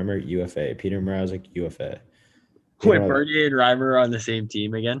 James Reimer, UFA. Peter Mrazek, UFA. Wait, Bernier and Reimer are on the same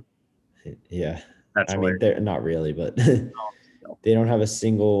team again? Yeah. That's mean, they're not really, but they don't have a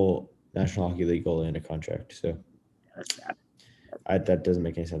single National Hockey League goalie under contract. So that's sad. That doesn't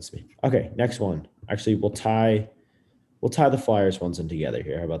make any sense to me. Okay, next one. Actually, we'll tie the Flyers ones in together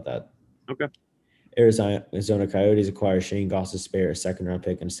here. How about that? Okay. Arizona Coyotes acquire Shane Gostisbehere, a second-round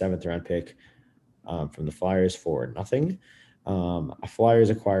pick and a seventh-round pick from the Flyers for nothing. Flyers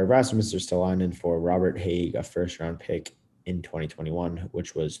acquire Rasmus Ristolainen for Robert Haig, a first-round pick in 2021,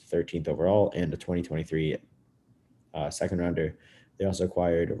 which was 13th overall, and a 2023 second-rounder. They also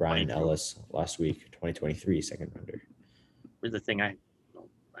acquired Ryan Ellis last week, 2023 second-rounder. Here's the thing. I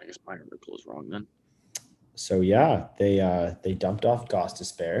guess my article is wrong then. So, yeah, they dumped off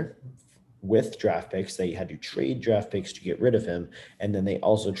Gostisbehere with draft picks. They had to trade draft picks to get rid of him, and then they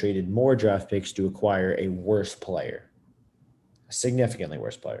also traded more draft picks to acquire a worse player, a significantly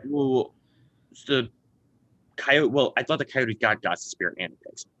worse player. Well, I thought the Coyotes got Gostisbehere and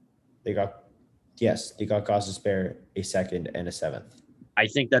picks. They got Gostisbehere, a second and a seventh. I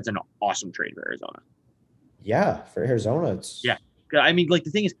think that's an awesome trade for Arizona. Yeah, for Arizona, I mean, like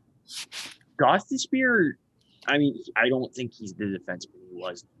the thing is, Gostisbehere. I mean, I don't think he's the defenseman he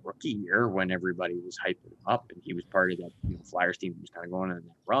was rookie year when everybody was hyping him up and he was part of that Flyers team who was kind of going on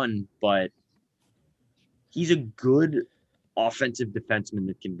that run. But he's a good offensive defenseman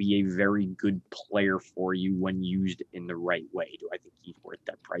that can be a very good player for you when used in the right way. Do I think he's worth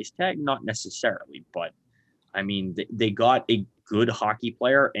that price tag? Not necessarily, but I mean, they got a good hockey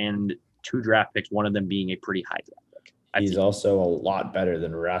player and 2 draft picks, one of them being a pretty high draft pick. He's also a lot better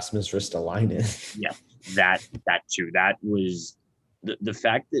than Rasmus Ristolainen. Yeah, that too. That was the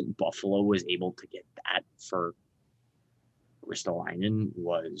fact that Buffalo was able to get that for Ristolainen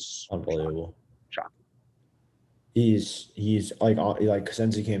was unbelievable. Shocking. He's like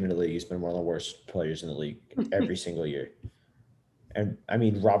since he came into the league, he's been one of the worst players in the league every single year. And I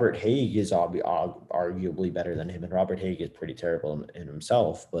mean, Robert Haig is arguably better than him, and Robert Haig is pretty terrible in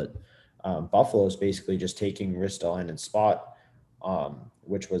himself. But Buffalo is basically just taking Ristolainen's spot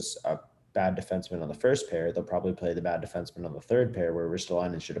which was a bad defenseman on the first pair. They'll probably play the bad defenseman on the third pair, where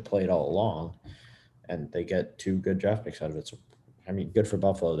Ristolainen should have played all along, and they get 2 good draft picks out of it. So, I mean, good for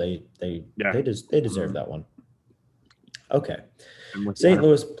Buffalo. They deserve that one. Okay. St.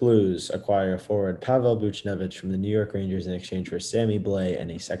 Louis Blues acquire forward Pavel Buchnevich from the New York Rangers in exchange for Sammy Blais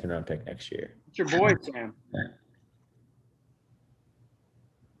and a second-round pick next year. It's your boy, Sam. I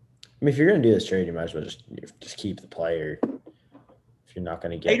mean, if you're going to do this trade, you might as well just keep the player. If you're not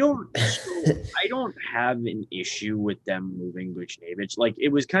going to get, I don't have an issue with them moving Buchnevich. Like,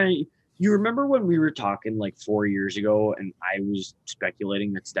 it was kind of. You remember when we were talking like 4 years ago, and I was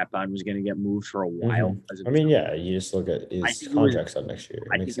speculating that Stepan was going to get moved for a while. I mean, yeah, you just look at his contract's up next year.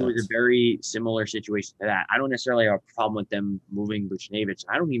 I think it was a very similar situation to that. I don't necessarily have a problem with them moving Buchnevich.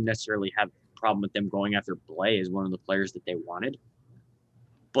 I don't even necessarily have a problem with them going after Blais as one of the players that they wanted.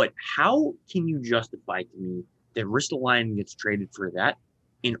 But how can you justify to me that Ristolainen gets traded for that?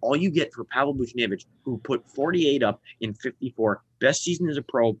 And all you get for Pavel Buchnevich, who put 48 up in 54, best season as a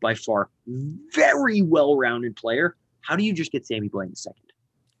pro by far, very well-rounded player. How do you just get Sammy Blais in second?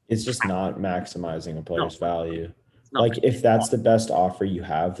 It's just not maximizing a player's value. Like, if that's the best offer you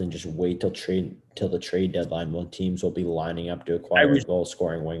have, then just wait till the trade deadline when teams will be lining up to acquire a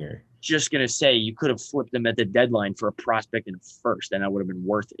goal-scoring winger. Just going to say you could have flipped them at the deadline for a prospect in a first, and that would have been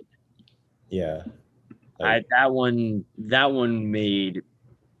worth it. Yeah. That one made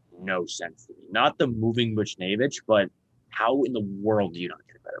no sense to me. Not the moving Buchnevich, but how in the world do you not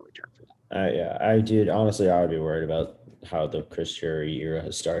get a better return for that? Yeah, I did. Honestly, I would be worried about how the Chris Drury era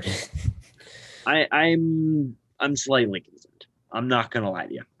has started. I'm slightly concerned. I'm not going to lie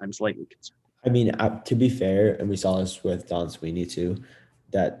to you. I'm slightly concerned. I mean, to be fair, and we saw this with Don Sweeney too,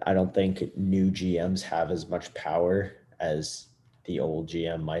 that I don't think new GMs have as much power as the old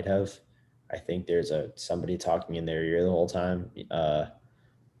GM might have. I think there's somebody talking in their ear the whole time.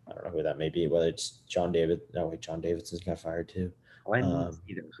 I don't know who that may be, whether it's John David. No, wait, John Davidson's got fired too. Glenn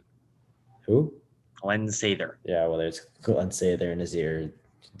Sather. Who? Glenn Sather. Yeah, whether it's Glenn Sather in his ear,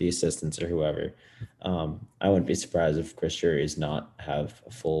 the assistants or whoever. I wouldn't be surprised if Chris Drury does not have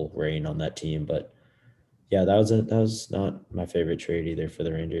a full reign on that team. But yeah, that was not my favorite trade either for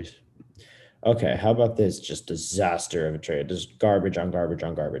the Rangers. Okay, how about this? Just disaster of a trade. Just garbage on garbage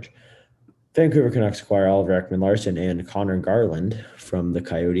on garbage. Vancouver Canucks acquire Oliver Ekman-Larsson and Connor Garland from the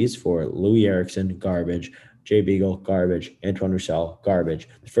Coyotes for Louis Eriksson, garbage, Jay Beagle, garbage, Antoine Roussel, garbage.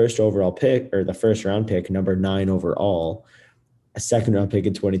 The first round pick, number 9 overall, a second round pick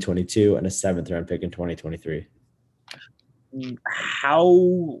in 2022, and a 7th round pick in 2023. How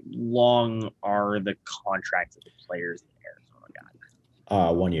long are the contracts of the players in Arizona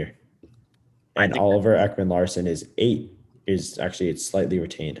got? 1 year. And Oliver Ekman-Larsson is it's slightly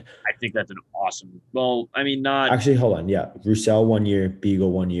retained. I think that's an awesome. Well, I mean, not actually. Hold on, yeah. Roussel 1 year,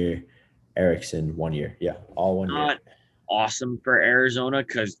 Beagle 1 year, Eriksson 1 year. Yeah, all 1 year. Not awesome for Arizona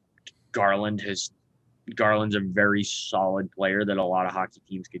because Garland's a very solid player that a lot of hockey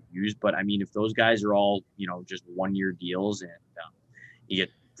teams could use. But I mean, if those guys are all just 1 year deals and you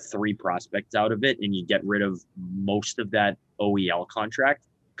get 3 prospects out of it and you get rid of most of that OEL contract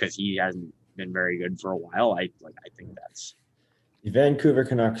because he hasn't been very good for a while, I think that's. The Vancouver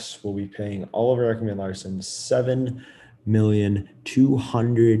Canucks will be paying Oliver Ekman-Larsson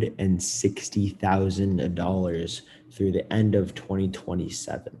 $7,260,000 through the end of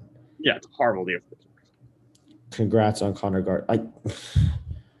 2027. Yeah, it's a horrible deal. Congrats on Connor Garland.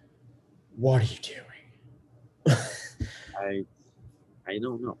 What are you doing? I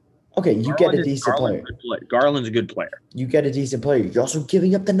don't know. Okay, you get a decent player. Garland's a good player. You get a decent player. You're also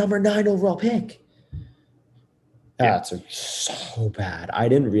giving up the number 9 overall pick. That's so bad. I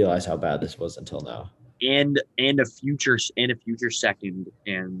didn't realize how bad this was until now. And a future second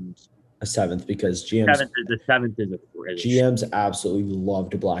and a 7th because the 7th is a GMs absolutely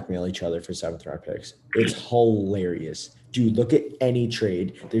love to blackmail each other for 7th round picks. It's hilarious. Dude, look at any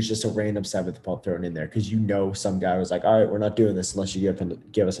trade. There's just a random 7th pump thrown in there because some guy was like, all right, we're not doing this unless you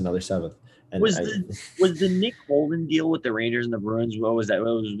give us another 7th. And was the Nick Holden deal with the Rangers and the Bruins? What was that?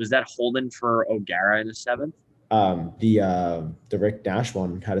 Was that Holden for O'Gara in the 7th? The Rick Nash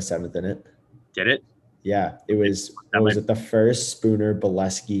one had a 7th in it. Did it? Yeah, it was. Was it the first, Spooner,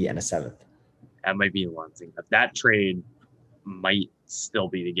 Bolesky, and a 7th? That might be one thing. That trade might still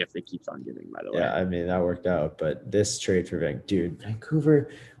be the gift that keeps on giving. By the way, yeah, I mean that worked out, but this trade for Vancouver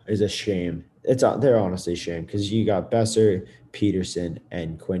is a shame. They're honestly a shame because you got Besser, Peterson,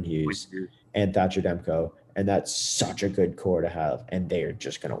 and Quinn Hughes and Thatcher Demko, and that's such a good core to have, and they are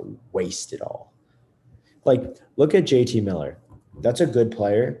just gonna waste it all. Like, look at JT Miller. That's a good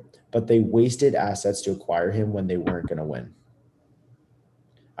player, but they wasted assets to acquire him when they weren't going to win.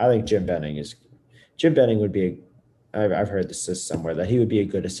 I think Jim Benning would be I've heard this somewhere that he would be a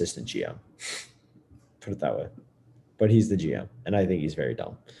good assistant GM. Put it that way. But he's the GM, and I think he's very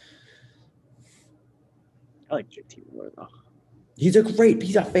dumb. I like JT more though. He's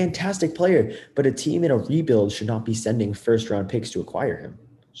a fantastic player, but a team in a rebuild should not be sending first-round picks to acquire him.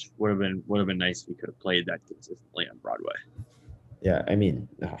 Would have been nice if he could have played that consistently on Broadway. Yeah, I mean,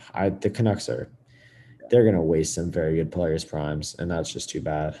 the Canucks they're gonna waste some very good players' primes, and that's just too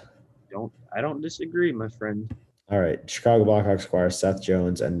bad. I don't disagree, my friend. All right, Chicago Blackhawks acquire Seth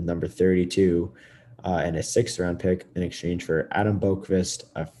Jones and number 32, and a 6th-round pick in exchange for Adam Boqvist,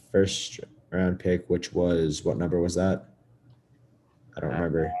 a first-round pick, which was what number was that? I don't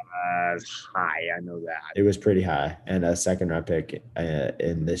remember. High, I know that. It was pretty high, and a 2nd-round pick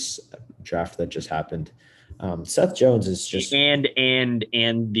in this draft that just happened. Seth Jones is just and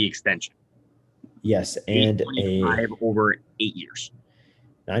the extension. Yes, and a over 8 years.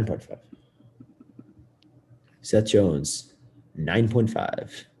 9.5. Seth Jones,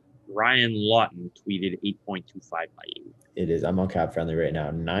 9.5. Ryan Lawton tweeted 8.25 by 8. It is. I'm on Cap Friendly right now.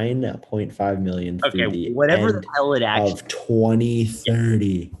 9.5 million. Okay, whatever the hell it actually of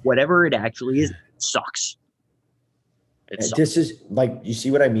 2030. Whatever it actually is, it sucks. This is like, you see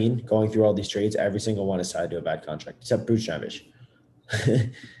what I mean? Going through all these trades, every single one is tied to a bad contract, except Buchnevich.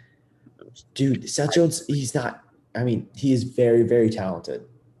 Dude, Seth Jones, he's not. I mean, he is very, very talented,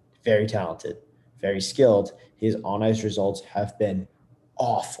 very skilled. His on-ice results have been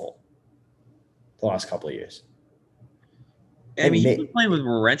awful the last couple of years. I mean, he's been playing with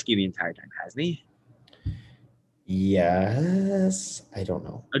Werenski the entire time, hasn't he? Yes, I don't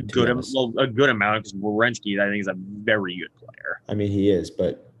know. A good amount, because Werenski, I think, is a very good player. I mean, he is,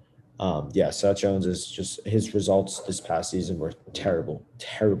 but Seth Jones is just, his results this past season were terrible,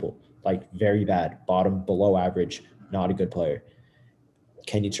 like very bad, below average, not a good player.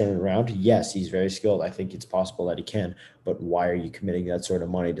 Can you turn it around? Yes, he's very skilled. I think it's possible that he can, but why are you committing that sort of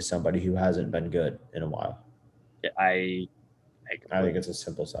money to somebody who hasn't been good in a while? I think it's as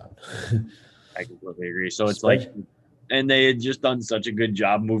simple as that. I completely agree. So it's like, and they had just done such a good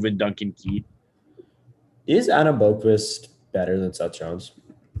job moving Duncan Keith. Is Adam Boqvist better than Seth Jones?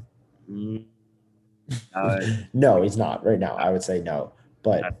 No, he's not right now. I would say no,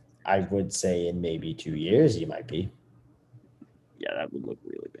 but I would say in maybe 2 years he might be. Yeah, that would look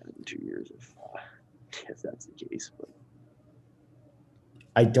really bad in 2 years if that's the case. But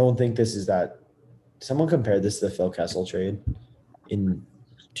I don't think this is that. Someone compared this to the Phil Kessel trade in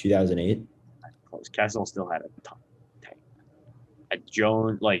 2008. Close. Kessel still had a ton of tank.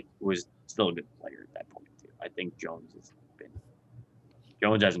 Jones was still a good player at that point too. I think Jones hasn't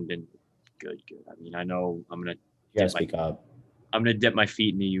been good. I mean, I know I'm gonna speak up. I'm gonna dip my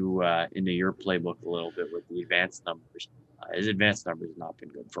feet into your playbook a little bit with the advanced numbers. His advanced numbers have not been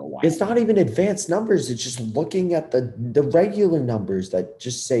good for a while. It's not even advanced numbers. It's just looking at the regular numbers that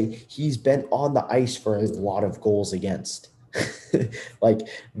just say he's been on the ice for a lot of goals against. Like,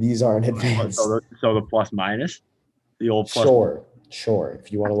 these aren't advanced. So the plus minus? The old plus. Sure.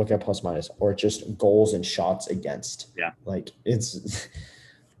 If you want to look at plus minus, or just goals and shots against. Yeah. Like, it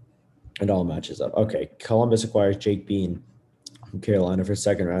all matches up. Okay. Columbus acquires Jake Bean from Carolina for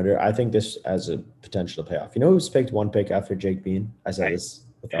 2nd rounder. I think this has a potential to pay off. You know who's picked 1 pick after Jake Bean? I said this.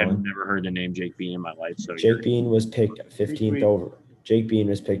 I've never heard the name Jake Bean in my life. So Jake Bean was picked 15th over. Jake Bean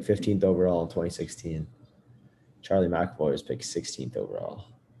was picked 15th overall in 2016. Charlie McAvoy was picked 16th overall.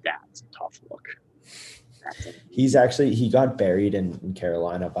 That's a tough look. He got buried in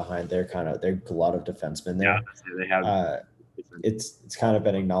Carolina behind their glut of defensemen there. Yeah, they have. It's kind of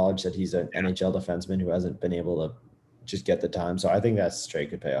been acknowledged that he's an NHL defenseman who hasn't been able to just get the time. So I think that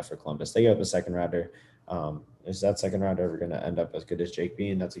straight could pay off for Columbus. They give up a 2nd rounder. Is that 2nd rounder ever going to end up as good as Jake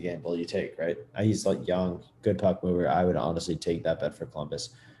Bean? That's a gamble you take, right? He's like young, good puck mover. I would honestly take that bet for Columbus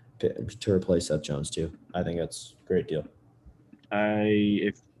to replace Seth Jones too. I think that's a great deal.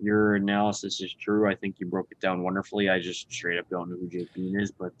 If your analysis is true, I think you broke it down wonderfully. I just straight up don't know who Jake Bean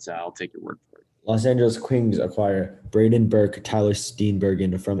is, but I'll take your word for it. Los Angeles Kings acquire Braden Burke, Tyler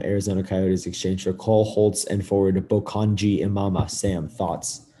Steenbergen from Arizona Coyotes exchange for Cole Holtz and forward Bokanji Imama. Sam,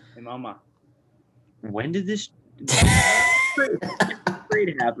 thoughts? Imama. When did this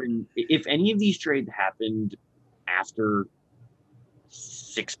trade happen? If any of these trades happened after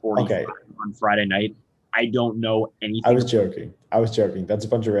 6:45 on Friday night, I don't know anything. I was joking. That's a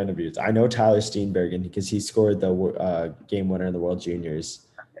bunch of random views. I know Tyler Steenbergen because he scored the game winner in the World Juniors.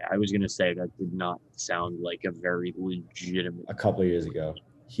 I was going to say that did not sound like a very legitimate. A couple of years ago.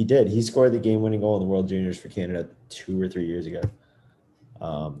 He did. He scored the game-winning goal in the World Juniors for Canada 2 or 3 years ago.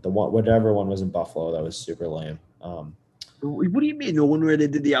 Whatever one was in Buffalo, that was super lame. What do you mean? The one where they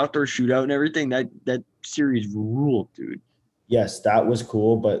did the outdoor shootout and everything? That series ruled, dude. Yes, that was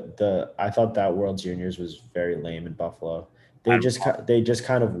cool, but I thought that World Juniors was very lame in Buffalo. They just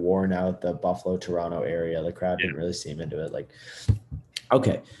kind of worn out the Buffalo Toronto area. The crowd didn't really seem into it. Like,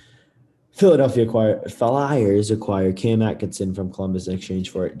 okay, Philadelphia Flyers acquire Cam Atkinson from Columbus in exchange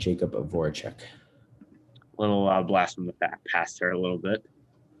for Jacob Voracek. Little blast from the back past there a little bit.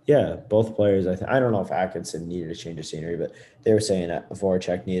 Yeah, both players. I don't know if Atkinson needed a change of scenery, but they were saying that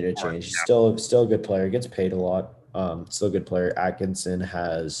Voracek needed a change. He's still a good player. Gets paid a lot. Still a good player. Atkinson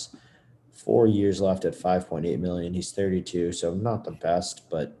has 4 years left at $5.8 million. He's 32, so not the best,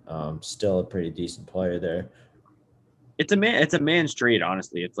 but still a pretty decent player there. It's a man's trade,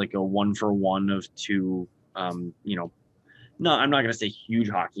 honestly. It's like a 1-for-1 of two. No, I'm not gonna say huge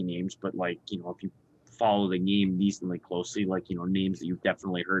hockey names, but like if you follow the game decently closely, like names that you've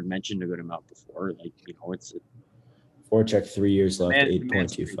definitely heard mentioned a good amount before. Like it's Voracek 3 years left,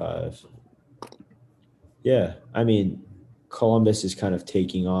 8.25. Yeah, I mean, Columbus is kind of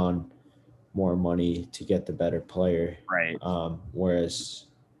taking on more money to get the better player, right? Whereas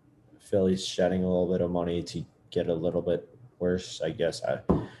Philly's shedding a little bit of money to get a little bit worse, I guess.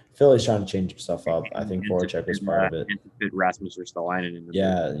 Philly's trying to change stuff up. I think Voracek was part of it. Rasmus Ristolainen in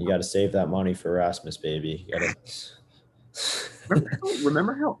the you got to save that money for Rasmus, baby. You got to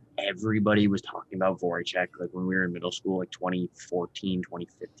remember how everybody was talking about Voracek like when we were in middle school, like 2014,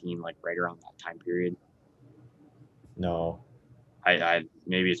 2015, like right around that time period. No, I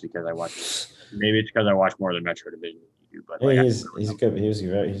maybe it's because I watched more than Metro Division than you do, but like, he's good. He's a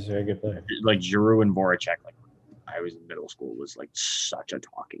very good player. Like Giroux and Voracek, like I was in middle school, was like such a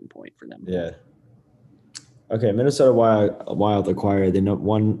talking point for them. Yeah. Okay, Minnesota Wild acquired the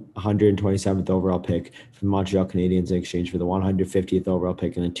 127th overall pick from the Montreal Canadiens in exchange for the 150th overall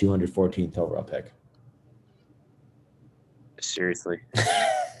pick and the 214th overall pick. Seriously.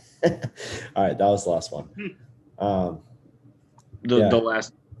 All right, that was the last one. That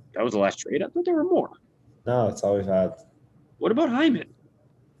was the last trade. I thought there were more. No, that's all we've had. What about Hyman?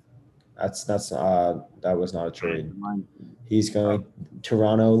 That was not a trade. He's going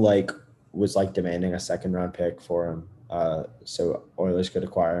Toronto was demanding a second round pick for him. So Oilers could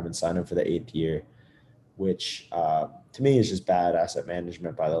acquire him and sign him for the 8th year, which to me is just bad asset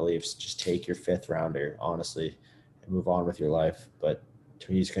management by the Leafs. Just take your 5th rounder, honestly, and move on with your life. But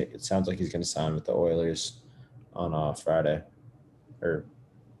to me, it sounds like he's going to sign with the Oilers on Friday or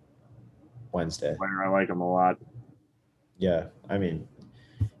Wednesday. I like him a lot. Yeah, I mean,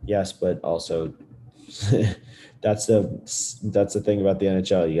 yes, but also that's the thing about the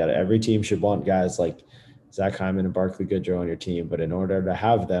NHL. Every team should want guys like Zach Hyman and Barclay Goodrow on your team, but in order to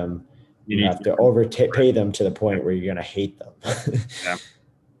have them, you have to pay them to the point where you're going to hate them. Yeah.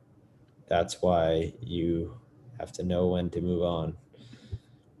 That's why you have to know when to move on.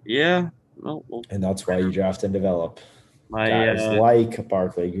 Yeah. Well, and that's why you draft and develop guys like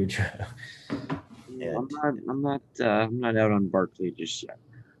Barclay Goodrow. I'm not out on Barclay just yet.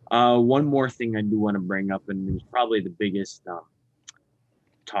 One more thing I do want to bring up, and it was probably the biggest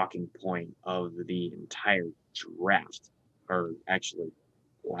talking point of the entire draft, or actually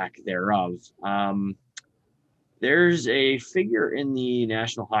lack thereof. There's a figure in the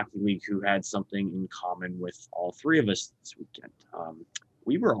National Hockey League who had something in common with all three of us this weekend.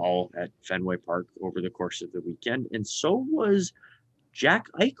 We were all at Fenway Park over the course of the weekend, and so was Jack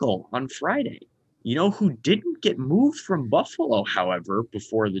Eichel on Friday. You know who didn't get moved from Buffalo, however,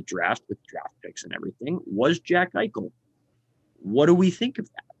 before the draft with draft picks and everything, was Jack Eichel. What do we think of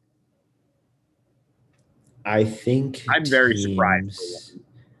that? I think I'm very surprised.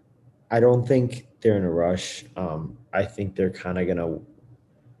 I don't think they're in a rush. I think they're kind of going to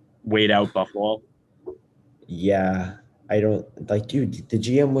wait out Buffalo. Yeah. I don't dude, the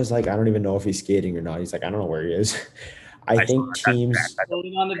GM was like, I don't even know if he's skating or not. He's like, I don't know where he is. I think teams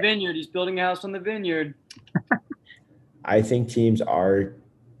building on the vineyard. He's building a house on the vineyard. I think teams are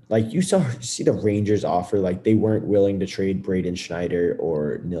you see the Rangers offer, they weren't willing to trade Braden Schneider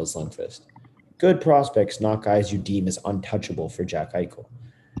or Nils Lundqvist. Good prospects, not guys you deem as untouchable for Jack Eichel.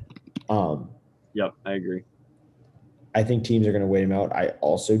 Yep, I agree. I think teams are going to wait him out. I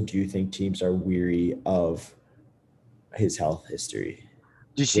also do think teams are weary of his health history.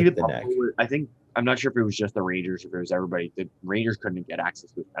 Do you see the neck? I'm not sure if it was just the Rangers or if it was everybody. The Rangers couldn't get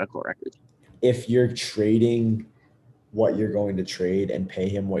access to his medical records. If you're trading what you're going to trade and pay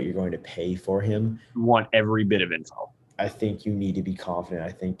him what you're going to pay for him, you want every bit of info. I think you need to be confident.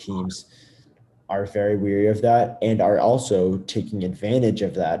 I think teams are very weary of that and are also taking advantage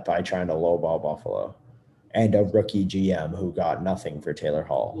of that by trying to lowball Buffalo and a rookie GM who got nothing for Taylor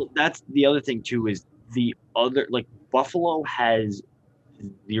Hall. Well, that's the other thing too, is the other, Buffalo has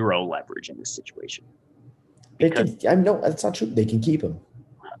zero leverage in this situation. No, that's not true. They can keep him.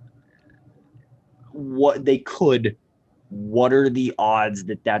 What are the odds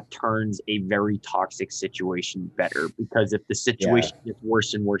that turns a very toxic situation better? Because if the situation gets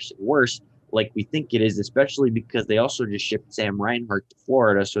worse and worse and worse, like we think it is, especially because they also just shipped Sam Reinhart to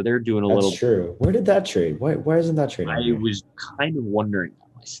Florida, so they're doing a little. That's true. Where did that trade? Why isn't that trade? I was kind of wondering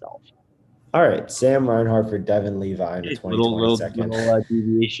that myself. All right, Sam Reinhart for Devin Levi in the 2022. Little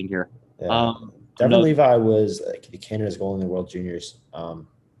deviation here. Yeah. Devin Levi was Canada's goal in the World Juniors.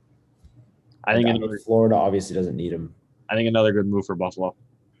 I think Florida obviously doesn't need him. I think another good move for Buffalo.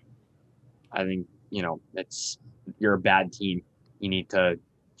 I think you're a bad team. You need to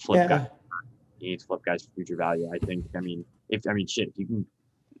flip guys. You need to flip guys for future value. I think. If you can.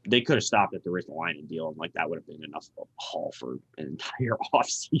 They could have stopped at the Rick Line deal, and like that would have been enough of a haul for an entire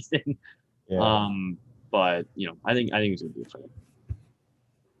offseason. Yeah. But I think it's gonna be for them.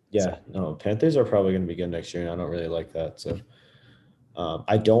 Yeah. No, Panthers are probably gonna be good next year, and I don't really like that. So.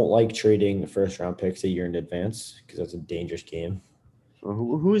 I don't like trading first-round picks a year in advance because that's a dangerous game.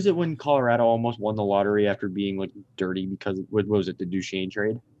 Who is it when Colorado almost won the lottery after being like dirty because what was it, the Duchesne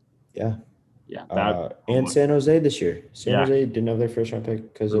trade? Yeah. Yeah. And San Jose this year. San Jose didn't have their first-round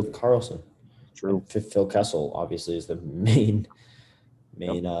pick because of Carlson. True. And Phil Kessel obviously is the main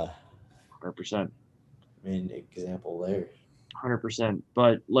 100%. Main example there. 100%.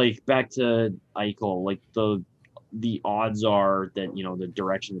 But like back to Eichel, like the odds are that the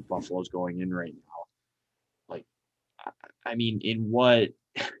direction that Buffalo's going in right now. Like, I mean, in what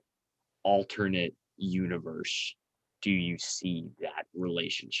alternate universe do you see that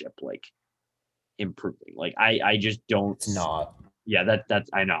relationship like improving? Like, I just don't. It's not. Yeah, that's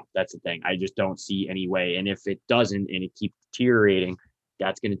I know that's the thing. I just don't see any way. And if it doesn't, and it keeps deteriorating,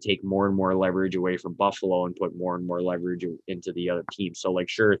 that's going to take more and more leverage away from Buffalo and put more and more leverage into the other team. So, like,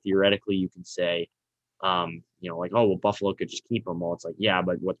 sure, theoretically, you can say. Like, oh, well, Buffalo could just keep them. Well, it's like, yeah,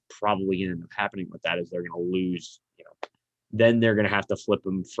 but what's probably going to end up happening with that is they're going to lose, then they're going to have to flip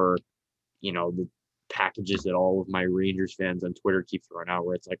them for, the packages that all of my Rangers fans on Twitter keep throwing out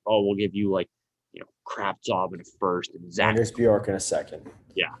where it's like, oh, we'll give you like, Kravtsov in a first and Zach. Anders Bjork in a second.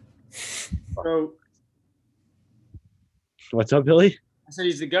 Yeah. So, what's up, Billy? I said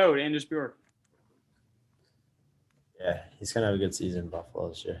he's the GOAT, Anders Bjork. Yeah, he's going to have a good season in Buffalo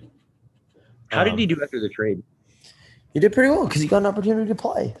this year. How did he do after the trade? He did pretty well because he got an opportunity to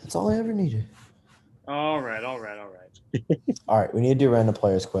play. That's all I ever needed. All right. All right, we need to do random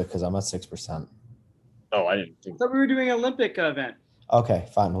players quick because I'm at 6%. Oh, I didn't think. I thought we were doing an Olympic event. Okay,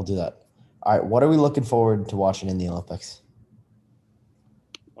 fine. We'll do that. All right, what are we looking forward to watching in the Olympics?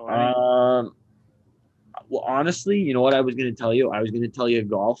 Well, honestly, you know what I was going to tell you? I was going to tell you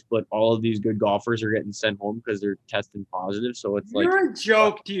golf, but all of these good golfers are getting sent home because they're testing positive. So it's You're a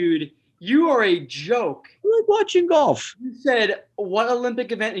joke, dude. You are a joke. I like watching golf. You said what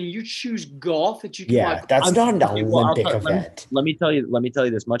Olympic event, and you choose golf that you can watch. That's not an Olympic event. Let me tell you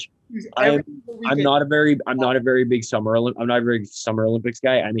this much. I'm not a very big summer Olympics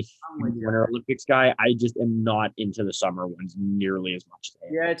guy. I'm a Winter Olympics guy. I just am not into the summer ones nearly as much.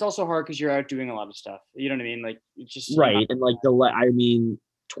 Yeah, it's also hard because you're out doing a lot of stuff. You know what I mean? Like it's just right. And like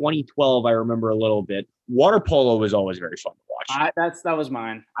 2012, I remember a little bit. Water polo was always very fun to watch. That was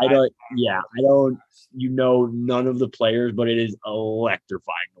mine. None of the players, but it is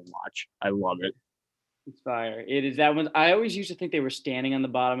electrifying to watch. I love it. It's fire. It is that one. I always used to think they were standing on the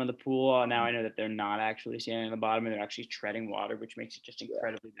bottom of the pool. Now I know that they're not actually standing on the bottom and they're actually treading water, which makes it just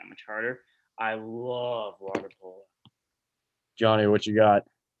incredibly that much harder. I love water polo. Johnny, what you got?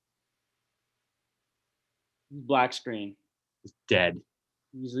 Black screen. He's dead.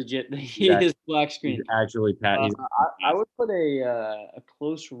 He's legit. He is black screen. He's actually Pat. I would put a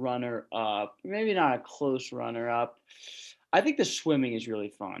close runner up. Maybe not a close runner up. I think the swimming is really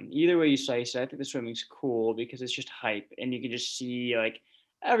fun. Either way you slice it, I think the swimming's cool because it's just hype, and you can just see like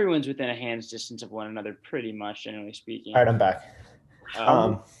everyone's within a hand's distance of one another, pretty much, generally speaking. All right, I'm back.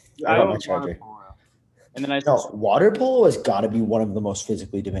 I got my charger. And then water polo has got to be one of the most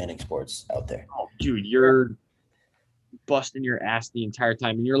physically demanding sports out there. Oh, dude, you're busting your ass the entire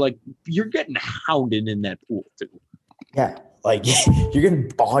time, and you're getting hounded in that pool too. Yeah, like you're getting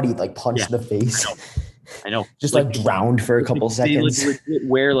bodied, like punched in the face. I know. Just like drowned for a couple seconds. They legit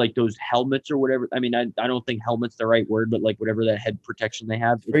wear like those helmets or whatever. I mean, I don't think helmet's the right word, but like whatever that head protection they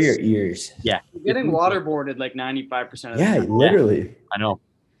have for your ears. Yeah, you're getting waterboarded like 95% of the time. Yeah, literally. I know.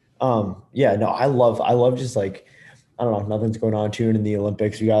 I love just like, I don't know, nothing's going on too in the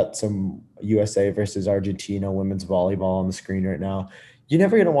Olympics. We got some USA versus Argentina women's volleyball on the screen right now. You're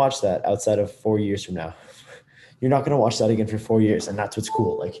never going to watch that outside of 4 years from now. You're not going to watch that again for 4 years, and that's what's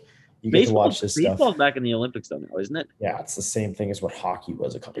cool. Like you get to watch this stuff. Baseball's back in the Olympics though now, isn't it? Yeah, it's the same thing as what hockey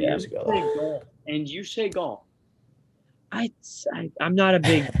was a couple years ago. Though. And you say golf. I'm not a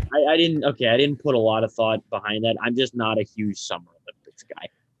big. I didn't put a lot of thought behind that. I'm just not a huge Summer Olympics guy.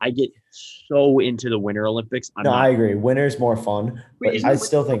 I get so into the Winter Olympics. I agree. Winter's more fun, but I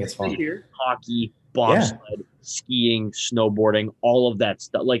still think it's fun. Hockey, bobsled, skiing, snowboarding, all of that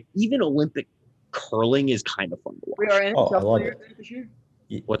stuff. Like even Olympic curling is kind of fun to watch. I love it. This year?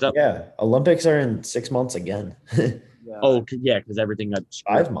 What's up? Yeah, Olympics are in 6 months again. Because everything got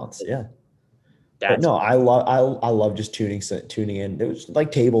 5 months. Yeah. But no, I love just tuning in. It was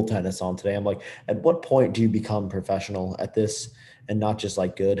like table tennis on today. I'm like, at what point do you become professional at this and not just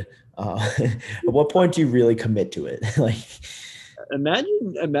like good? At what point do you really commit to it? Like,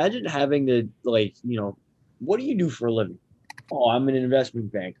 imagine having to what do you do for a living? Oh, I'm an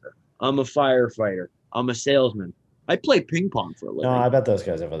investment banker. I'm a firefighter. I'm a salesman. I play ping pong for a living. No, I bet those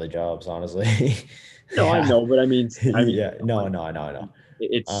guys have other jobs, honestly. No, yeah. I know, but I mean, yeah, no, I know.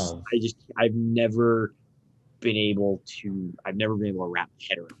 It's I've never been able to wrap my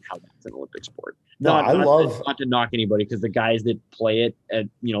head around how that's an Olympic sport. Not to knock anybody, because the guys that play it at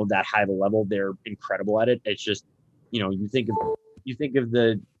that high of a level, they're incredible at it. It's just you think of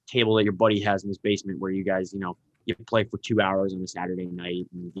the table that your buddy has in his basement where you guys you play for 2 hours on a Saturday night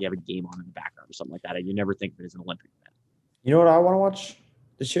and you have a game on in the background or something like that. You never think of it as an Olympic event. You know what I want to watch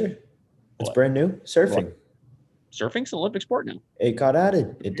this year? It's brand new. Surfing. What? Surfing's an Olympic sport now. It got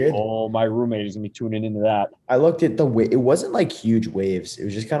added. It did. Oh, my roommate is gonna be tuning into that. I looked at the wave. It wasn't like huge waves. It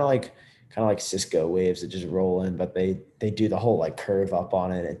was just kind of like Cisco waves that just roll in, but they do the whole like curve up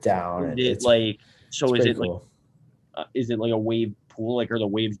on it and down. Is it cool. Is it like a wave pool, like are the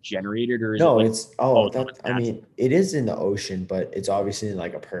waves generated or is no? It I mean, it is in the ocean, but it's obviously in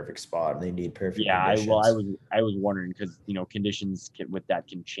like a perfect spot, and they need perfect. Yeah, conditions. I was wondering because conditions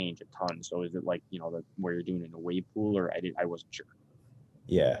can change a ton. So is it like where you're doing it in a wave pool, or I wasn't sure.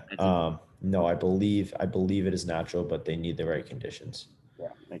 Yeah. No, I believe it is natural, but they need the right conditions. Yeah,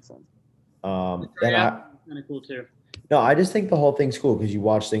 makes sense. And kind of cool too. No, I just think the whole thing's cool because you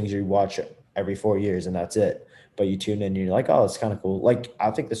watch every 4 years and that's it. But you tune in and you're like, oh, it's kind of cool. Like,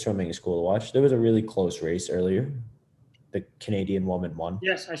 I think the swimming is cool to watch. There was a really close race earlier. The Canadian woman won.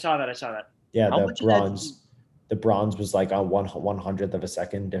 Yes, I saw that. Yeah, the bronze was like a 1/100th of a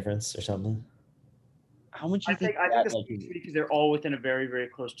second difference or something. How much do you think? I think that's because they're all within a very, very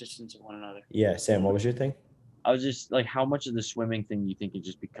close distance of one another. Yeah, Sam, what was your thing? I was just like, how much of the swimming thing you think is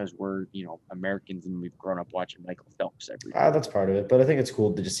just because we're, Americans and we've grown up watching Michael Phelps every day? That's part of it, but I think it's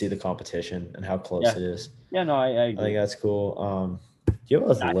cool to just see the competition and how close it is. Yeah, no, I agree. I think that's cool. Do you have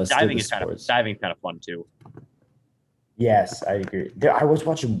a list diving of the sports? Diving's kind of fun too. Yes, I agree. I was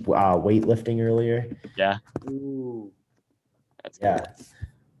watching weightlifting earlier. Yeah. Ooh. That's cool.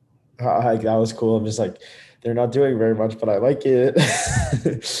 Yeah. That was cool. I'm just like, they're not doing very much, but I like it.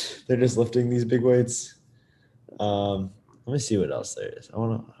 They're just lifting these big weights. Let me see what else there is. I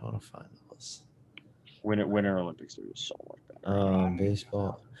wanna find those. Winter Olympics are so much better.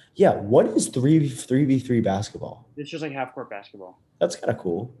 Baseball. Yeah, what is 3v3 basketball? It's just like half court basketball. That's kind of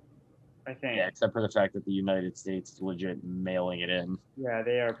cool. I think. Yeah, except for the fact that the United States is legit mailing it in. Yeah,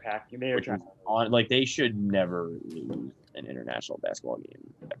 they are packing. They are trying. They should never lose an international basketball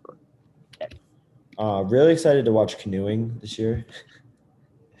game ever. Really excited to watch canoeing this year.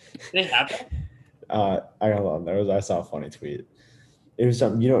 They have that? I saw a funny tweet. It was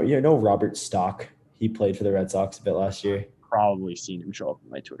something, you know Robert Stock. He played for the Red Sox a bit last year. Probably seen him show up in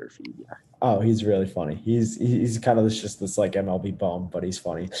my Twitter feed. Yeah. Oh, he's really funny. He's kind of just this like MLB bum, but he's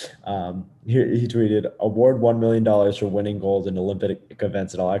funny. He tweeted, "Award $1 million for winning gold in Olympic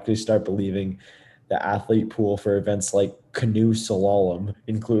events, and I'll actually start believing the athlete pool for events like canoe slalom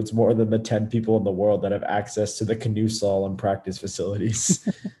includes more than the 10 people in the world that have access to the canoe slalom practice facilities."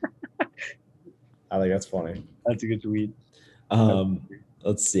 I think that's funny. That's a good tweet.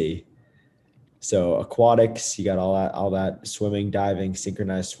 Let's see. So aquatics, you got all that swimming, diving,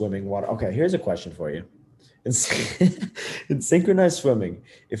 synchronized swimming, water. Okay, here's a question for you. In synchronized swimming,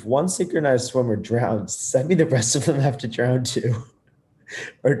 if one synchronized swimmer drowns, does that mean the rest of them have to drown too?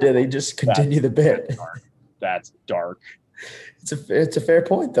 Or do they just continue the bit? That's dark. It's a fair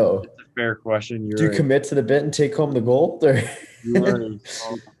point though. It's a fair question. Do you commit to the bit and take home the gold, or you are a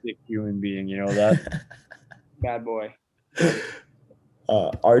sick human being? You know that. Bad boy.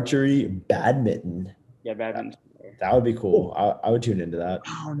 Archery, badminton. Yeah, badminton. That would be cool. I would tune into that.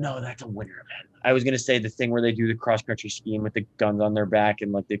 Oh no, that's a winter event. I was gonna say the thing where they do the cross country skiing with the guns on their back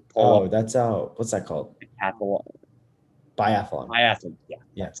and like they pull. Oh, that's what's that called? Biathlon.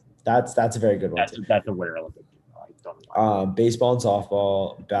 Yeah. That's a very good one. That's a winter Olympic. Baseball and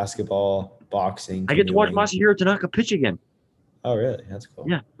softball, basketball, boxing. I get to watch canoeing. Masahiro Tanaka pitch again. Oh, really? That's cool.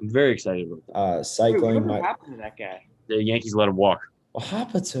 Yeah, I'm very excited about that. Wait, Cycling. what happened to that guy? The Yankees let him walk. What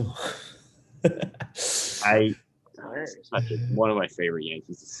happened to him? One of my favorite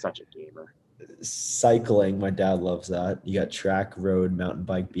Yankees. He's such a gamer. Cycling. My dad loves that. You got track, road, mountain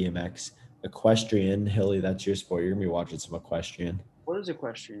bike, BMX, equestrian. Hilly, that's your sport. You're gonna be watching some equestrian. What is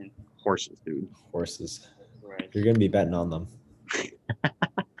equestrian? Horses, dude. Horses. Right. You're gonna be betting on them.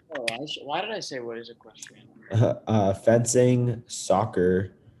 Oh, why did I say what is equestrian? Fencing,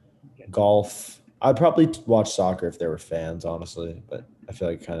 soccer, golf. I'd probably watch soccer if there were fans, honestly, but I feel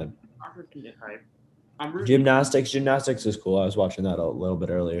like kind of Soccer can get hype. I'm rooting. gymnastics is cool. I was watching that a little bit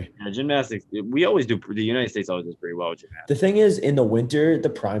earlier. Yeah, gymnastics. We always do. The United States always does pretty well with gymnastics. The thing is, in the winter, the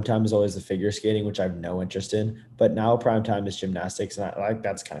prime time is always the figure skating, which I have no interest in. But now prime time is gymnastics, and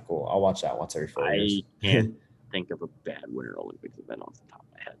that's kind of cool. I'll watch that once every 4 years. I can't think of a bad Winter Olympics event off the top of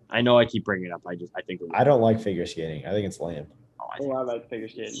my head. I know I keep bringing it up. I think I don't like figure skating. I think it's lame. I like figure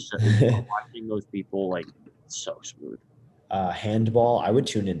skating. Watching those people like so smooth. Handball. I would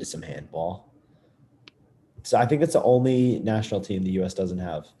tune into some handball. So I think that's the only national team the U.S. doesn't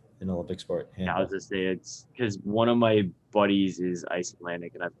have in Olympic sport. Yeah, I was just say it's because one of my buddies is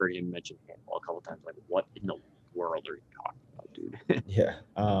Icelandic, and I've heard him mention handball a couple times. Like, what in the world are you talking about, dude? Yeah.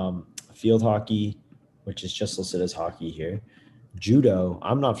 Field hockey, which is just listed as hockey here. Judo.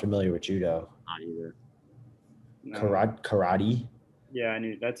 I'm not familiar with judo. Not either. No. Karate. Yeah, I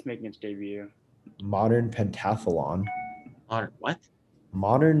knew that's making its debut. Modern pentathlon. What?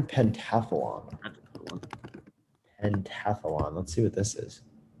 Modern pentathlon. That's a good one. Pentathlon. Let's see what this is.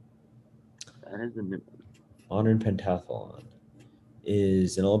 That is a new one. Modern pentathlon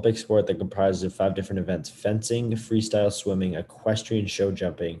is an Olympic sport that comprises of 5 different events: fencing, freestyle swimming, equestrian show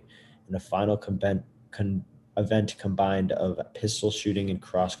jumping, and a final event combined of pistol shooting and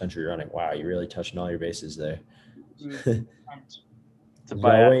cross-country running. Wow, you're really touching all your bases there. It's a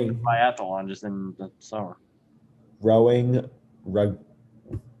biathlon just in the summer. Rowing. Do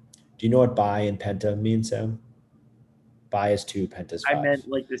you know what bi and penta mean, Sam? Bi is 2, penta is 5. I meant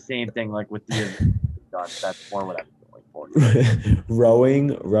like the same thing, like with the that's more what I'm going for.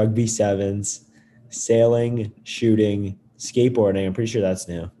 Rowing, rugby sevens, sailing, shooting, skateboarding. I'm pretty sure that's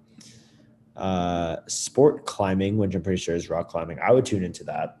new. Sport climbing, which I'm pretty sure is rock climbing. I would tune into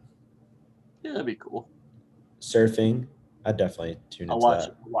that. Yeah, that'd be cool. Surfing, I'd definitely tune into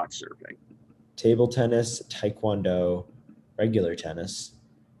that. I'll watch surfing. Table tennis, taekwondo, regular tennis,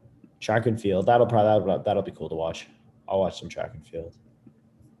 track and field. That'll be cool to watch. I'll watch some track and field.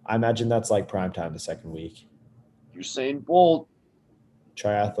 I imagine that's like prime time the second week. Usain Bolt.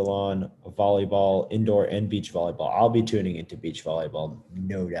 Triathlon, volleyball, indoor and beach volleyball. I'll be tuning into beach volleyball,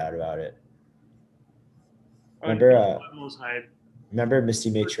 no doubt about it. Remember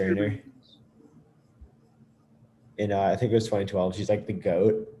Misty May Trainer? In I think it was 2012. She's like the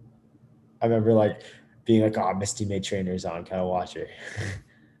GOAT. I remember like being like, "Oh, Misty May Trainer's on. Can I watch her?"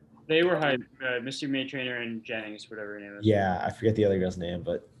 They were hype. Mr. May Trainer and Jennings, whatever her name is. Yeah, I forget the other girl's name,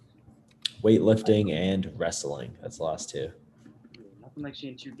 but weightlifting and wrestling. That's the last 2. Nothing like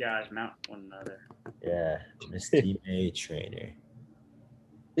seeing 2 guys mount one another. Yeah, Misty May Trainer.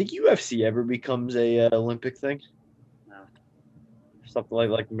 Think UFC ever becomes a Olympic thing? No. Something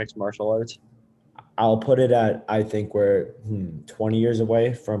like mixed martial arts? I'll put it at, I think we're 20 years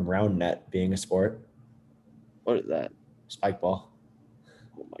away from round net being a sport. What is that? Spike ball.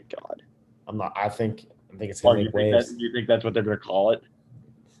 Oh my God. I think it's going to make waves. You think that's what they're going to call it?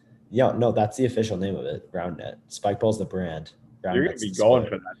 Yeah, no, that's the official name of it. Round net. Spike ball's the brand. You're going to be going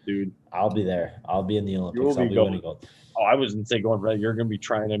for that, dude. I'll be there. I'll be in the Olympics. I'll be winning gold. Oh, I wasn't saying going for that. You're going to be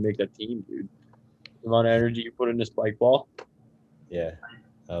trying to make that team, dude. The amount of energy you put into spike ball. Yeah,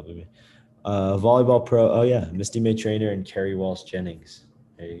 that'll be me. Volleyball pro. Oh yeah, Misty May Trainer and Carrie Walsh Jennings.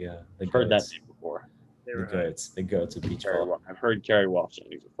 There you go. I've heard that name before. The goats of beach ball. I've heard Carrie Walsh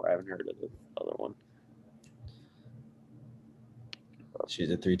Jennings before. I haven't heard of the other one.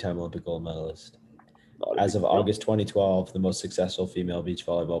 She's a 3-time Olympic gold medalist. As of August 2012, the most successful female beach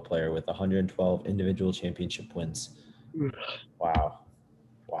volleyball player with 112 individual championship wins. Wow.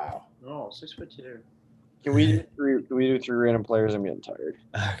 Oh, 6'2". Can we do 3 random players? I'm getting tired.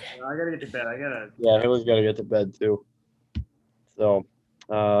 Okay. I gotta get to bed. Yeah, Haley's gotta get to bed too. So,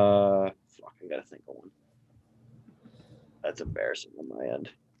 I gotta think of one. That's embarrassing on my end.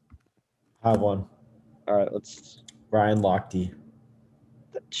 I have one. All right, let's. Ryan Lochte.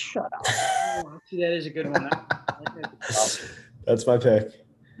 Shut up. See, that is a good one. That's my pick.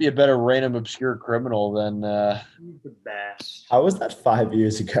 Be a better random obscure criminal than. He's the best. How was that 5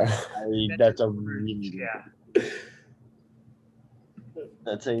 years ago? That's a really. Yeah.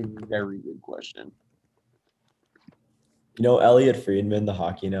 That's a very good question. You know Elliot Friedman, the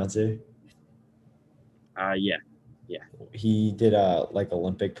hockey announcer? Yeah. He did like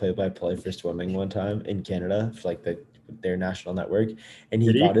Olympic play-by-play for swimming one time in Canada for like their national network, and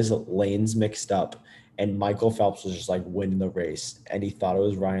he got his lanes mixed up. And Michael Phelps was just like winning the race, and he thought it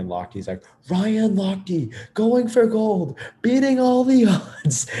was Ryan Lochte. He's like, Ryan Lochte going for gold, beating all the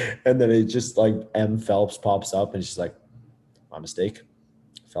odds. And then it just like M Phelps pops up, and she's like, my mistake.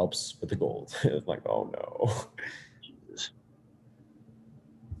 Phelps with the gold. It's like, oh no. Jesus.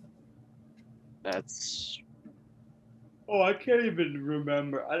 That's Oh, I can't even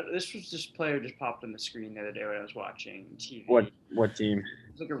remember. This was this player just popped on the screen the other day when I was watching TV. what team?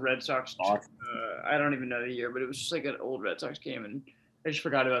 It was like a Red Sox. I don't even know the year, but it was just like an old Red Sox game, and I just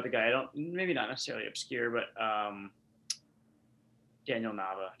forgot about the guy. Maybe not necessarily obscure, but Daniel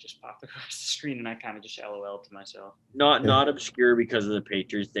Nava just popped across the screen, and I kind of just LOL'd to myself. Not obscure because of the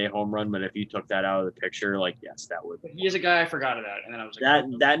Patriots Day home run, but if you took that out of the picture, like yes, that would. But he is a guy I forgot about, and then I was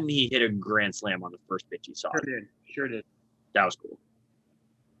like, that and he hit a grand slam on the first pitch he saw. Sure did. That was cool.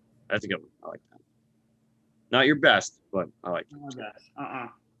 That's a good one. I like that. Not your best, but I like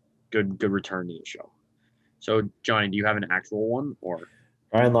that. Good return to the show. So, Johnny, do you have an actual one or?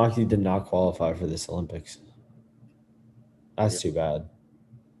 Ryan Lochte did not qualify for this Olympics. That's too bad.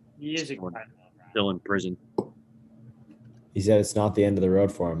 He is still in prison. He said it's not the end of the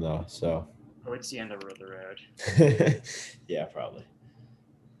road for him, though. So. Oh, it's the end of the road. Yeah, probably.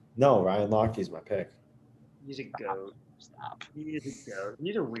 No, Ryan Lochte's my pick. He's a goat. Stop. He is a goat.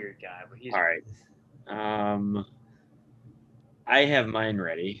 He's a weird guy, but he's all right. I have mine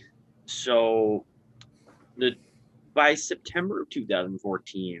ready. So, by September of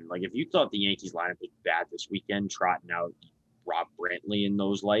 2014, like if you thought the Yankees lineup was bad this weekend, trotting out Rob Brantley and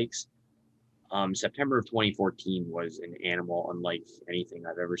those likes, September of 2014 was an animal unlike anything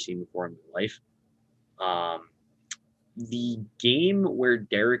I've ever seen before in my life. The game where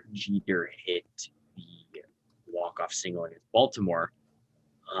Derek Jeter hit the walk-off single against Baltimore,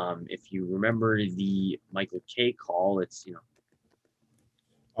 if you remember the Michael K call, it's,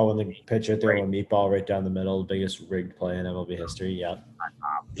 Oh, when the pitcher threw a meatball right down the middle, the biggest rigged play in MLB history. Yeah.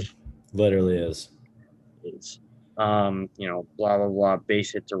 Literally is. It's, blah, blah, blah,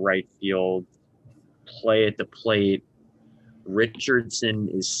 base hit to right field, play at the plate. Richardson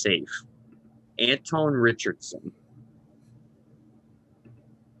is safe. Anton Richardson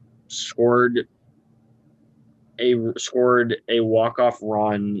scored a walk-off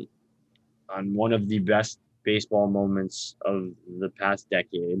run on one of the best baseball moments of the past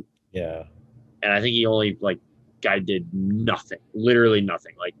decade. Yeah. And I think he only guy did nothing, literally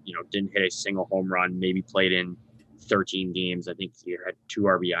nothing. Didn't hit a single home run, maybe played in 13 games. I think he had 2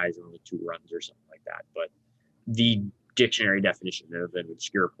 RBIs and only 2 runs or something like that. But the dictionary definition of an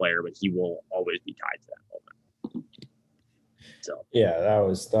obscure player, but he will always be tied to that moment. So yeah,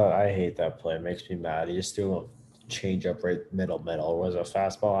 I hate that play. It makes me mad. He just threw a change up right middle. Was it a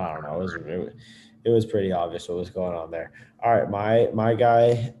fastball? I don't know. It was pretty obvious what was going on there. All right, my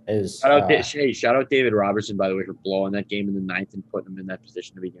guy is shout out David Robertson, by the way, for blowing that game in the 9th and putting him in that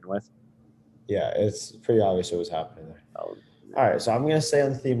position to begin with. Yeah, it's pretty obvious what was happening there. All right, so I'm gonna stay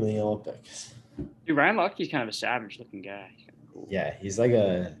on the theme of the Olympics. Dude, Ryan Lochte's kind of a savage looking guy. Cool. Yeah, he's like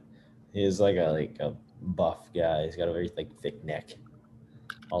a buff guy. He's got a very thick neck.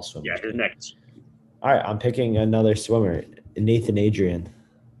 All swimmers. Yeah, his neck. All right, I'm picking another swimmer, Nathan Adrian.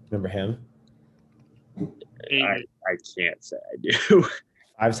 Remember him? I can't say I do.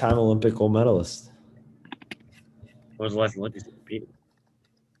 5-time Olympic gold medalist. What was the last Olympics he competed?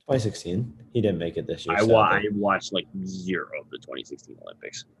 2016. He didn't make it this year. I watched 0 of the 2016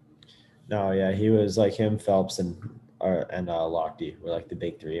 Olympics. No, yeah, he was like him, Phelps, and Lochte were the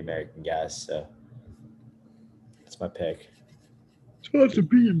big 3 American guys. So that's my pick. It's not the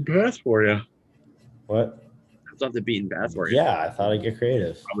beaten path for you. What? It's not the beaten path for you. Yeah, I thought I'd get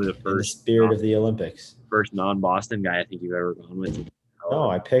creative. Probably the first spirit of the Olympics. First non-Boston guy I think you've ever gone with. No,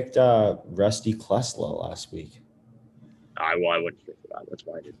 I picked Rusty Kleslow last week. I wouldn't pick that. That's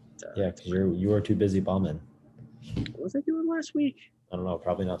why I didn't. Yeah, because you were too busy bumming. What was I doing last week? I don't know.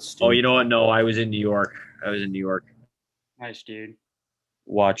 Probably not. Oh, you know what? No, I was in New York. Nice, dude.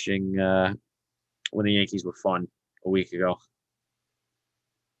 Watching when the Yankees were fun a week ago.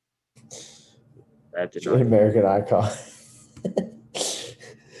 That did not. American icon.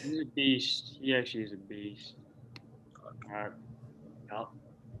 He's a beast. He actually is a beast. All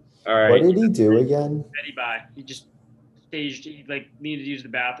right. What did he do again? He just staged. He needed to use the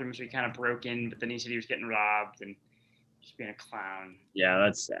bathroom, so he kind of broke in. But then he said he was getting robbed and just being a clown. Yeah,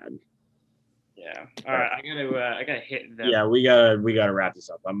 that's sad. Yeah. All right. I gotta hit them. Yeah, we gotta wrap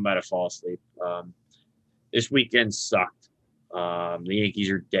this up. I'm about to fall asleep. This weekend sucked. The Yankees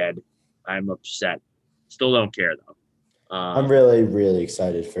are dead. I'm upset. Still don't care though. I'm really, really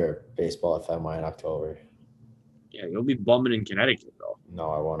excited for baseball at Fenway in October. Yeah, you'll be bumming in Connecticut though. No,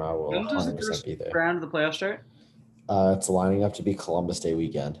 I won't. I will When does the 100% first be there. round of the playoffs start? It's lining up to be Columbus Day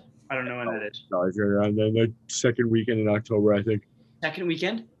weekend. I don't know when that is. No, if you're around the second weekend in October, I think. Second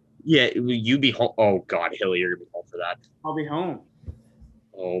weekend? Yeah, you be home. Oh God, Hilly, you're gonna be home for that. I'll be home.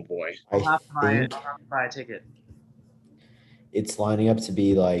 Oh boy. I'll have to think buy a ticket. it's lining up to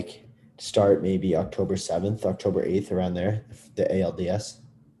be like start maybe October 7th, October 8th, around there, the ALDS.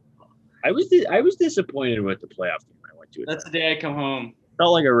 I was disappointed with the playoff game I went to. That's the day I come home.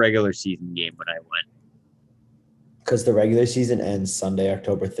 Felt like a regular season game when I went. Because the regular season ends Sunday,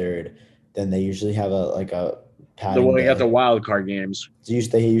 October 3rd. Then they usually have a padding We got day. the wild card games.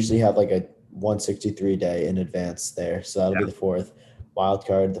 They usually have like a 163 day in advance there. So that'll be the 4th. Wild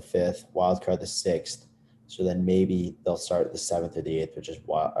card the 5th. Wild card the 6th. So then maybe they'll start the 7th or the 8th, which is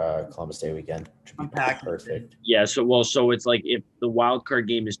Columbus Day weekend. Which would be perfect. Yeah, so it's like if the wild card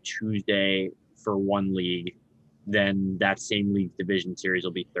game is Tuesday for one league, then that same league division series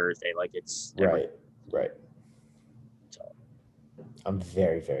will be Thursday. Like it's Right. So I'm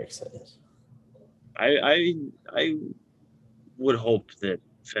very, very excited. I would hope that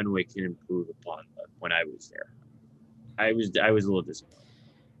Fenway can improve upon when I was there. I was a little disappointed.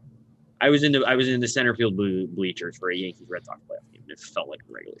 I was in the center field bleachers for a Yankees Red Sox playoff game. It felt like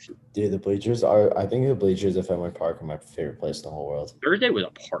a regular season. Dude, I think the bleachers at Fenway Park are my favorite place in the whole world. Thursday was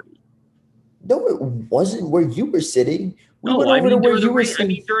a party. No, it wasn't where you were sitting.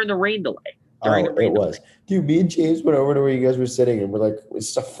 During the rain delay. It was. Dude, me and James went over to where you guys were sitting, and we're like, it's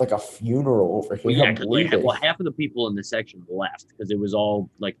stuff like a funeral over here. Well, half of the people in the section left because it was all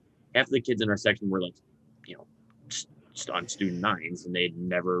like half of the kids in our section were like, on student nines, and they'd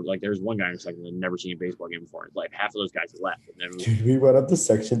never there's one guy in the section that had never seen a baseball game before. Like half of those guys had left. And then dude, we went up to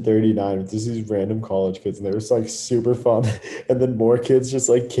section 39 with these random college kids, and they were like super fun. And then more kids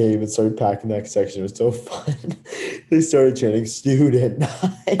just came and started packing that section. It was so fun. They started chanting student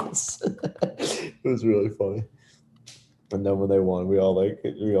nines. It was really funny. And then when they won, we all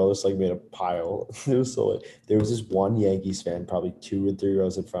just made a pile. It was so there was this one Yankees fan, probably 2 or 3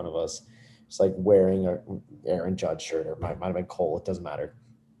 rows in front of us. It's wearing a Aaron Judge shirt, or might have been Cole. It doesn't matter.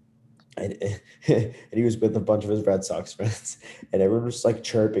 And he was with a bunch of his Red Sox friends, and everyone was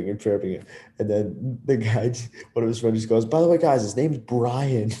chirping and chirping. And then the guy, one of his friends, just goes, "By the way, guys, his name's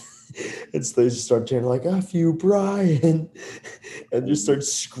Brian." And so they just start chanting "F you, Brian," and just start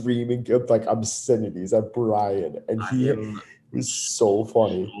screaming obscenities at Brian. And it was so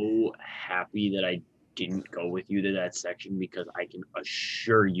funny. So happy that I didn't go with you to that section, because I can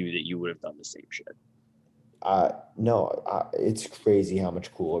assure you that you would have done the same shit. No, it's crazy how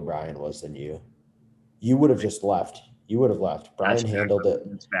much cooler Brian was than you. You would have just left. You would have left. Brian handled it.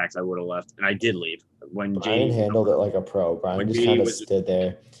 That's facts. I would have left, and I did leave. When Brian handled it like a pro. Brian just kind of stood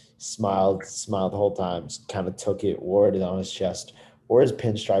there, smiled the whole time, kind of took it, wore it on his chest, wore his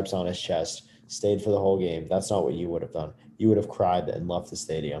pinstripes on his chest, stayed for the whole game. That's not what you would have done. You would have cried and left the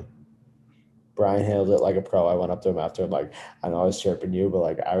stadium. Brian handled it like a pro. I went up to him after, I know I was chirping you,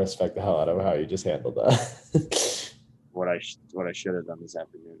 but I respect the hell out of how you just handled that. What I should have done this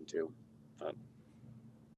afternoon too. But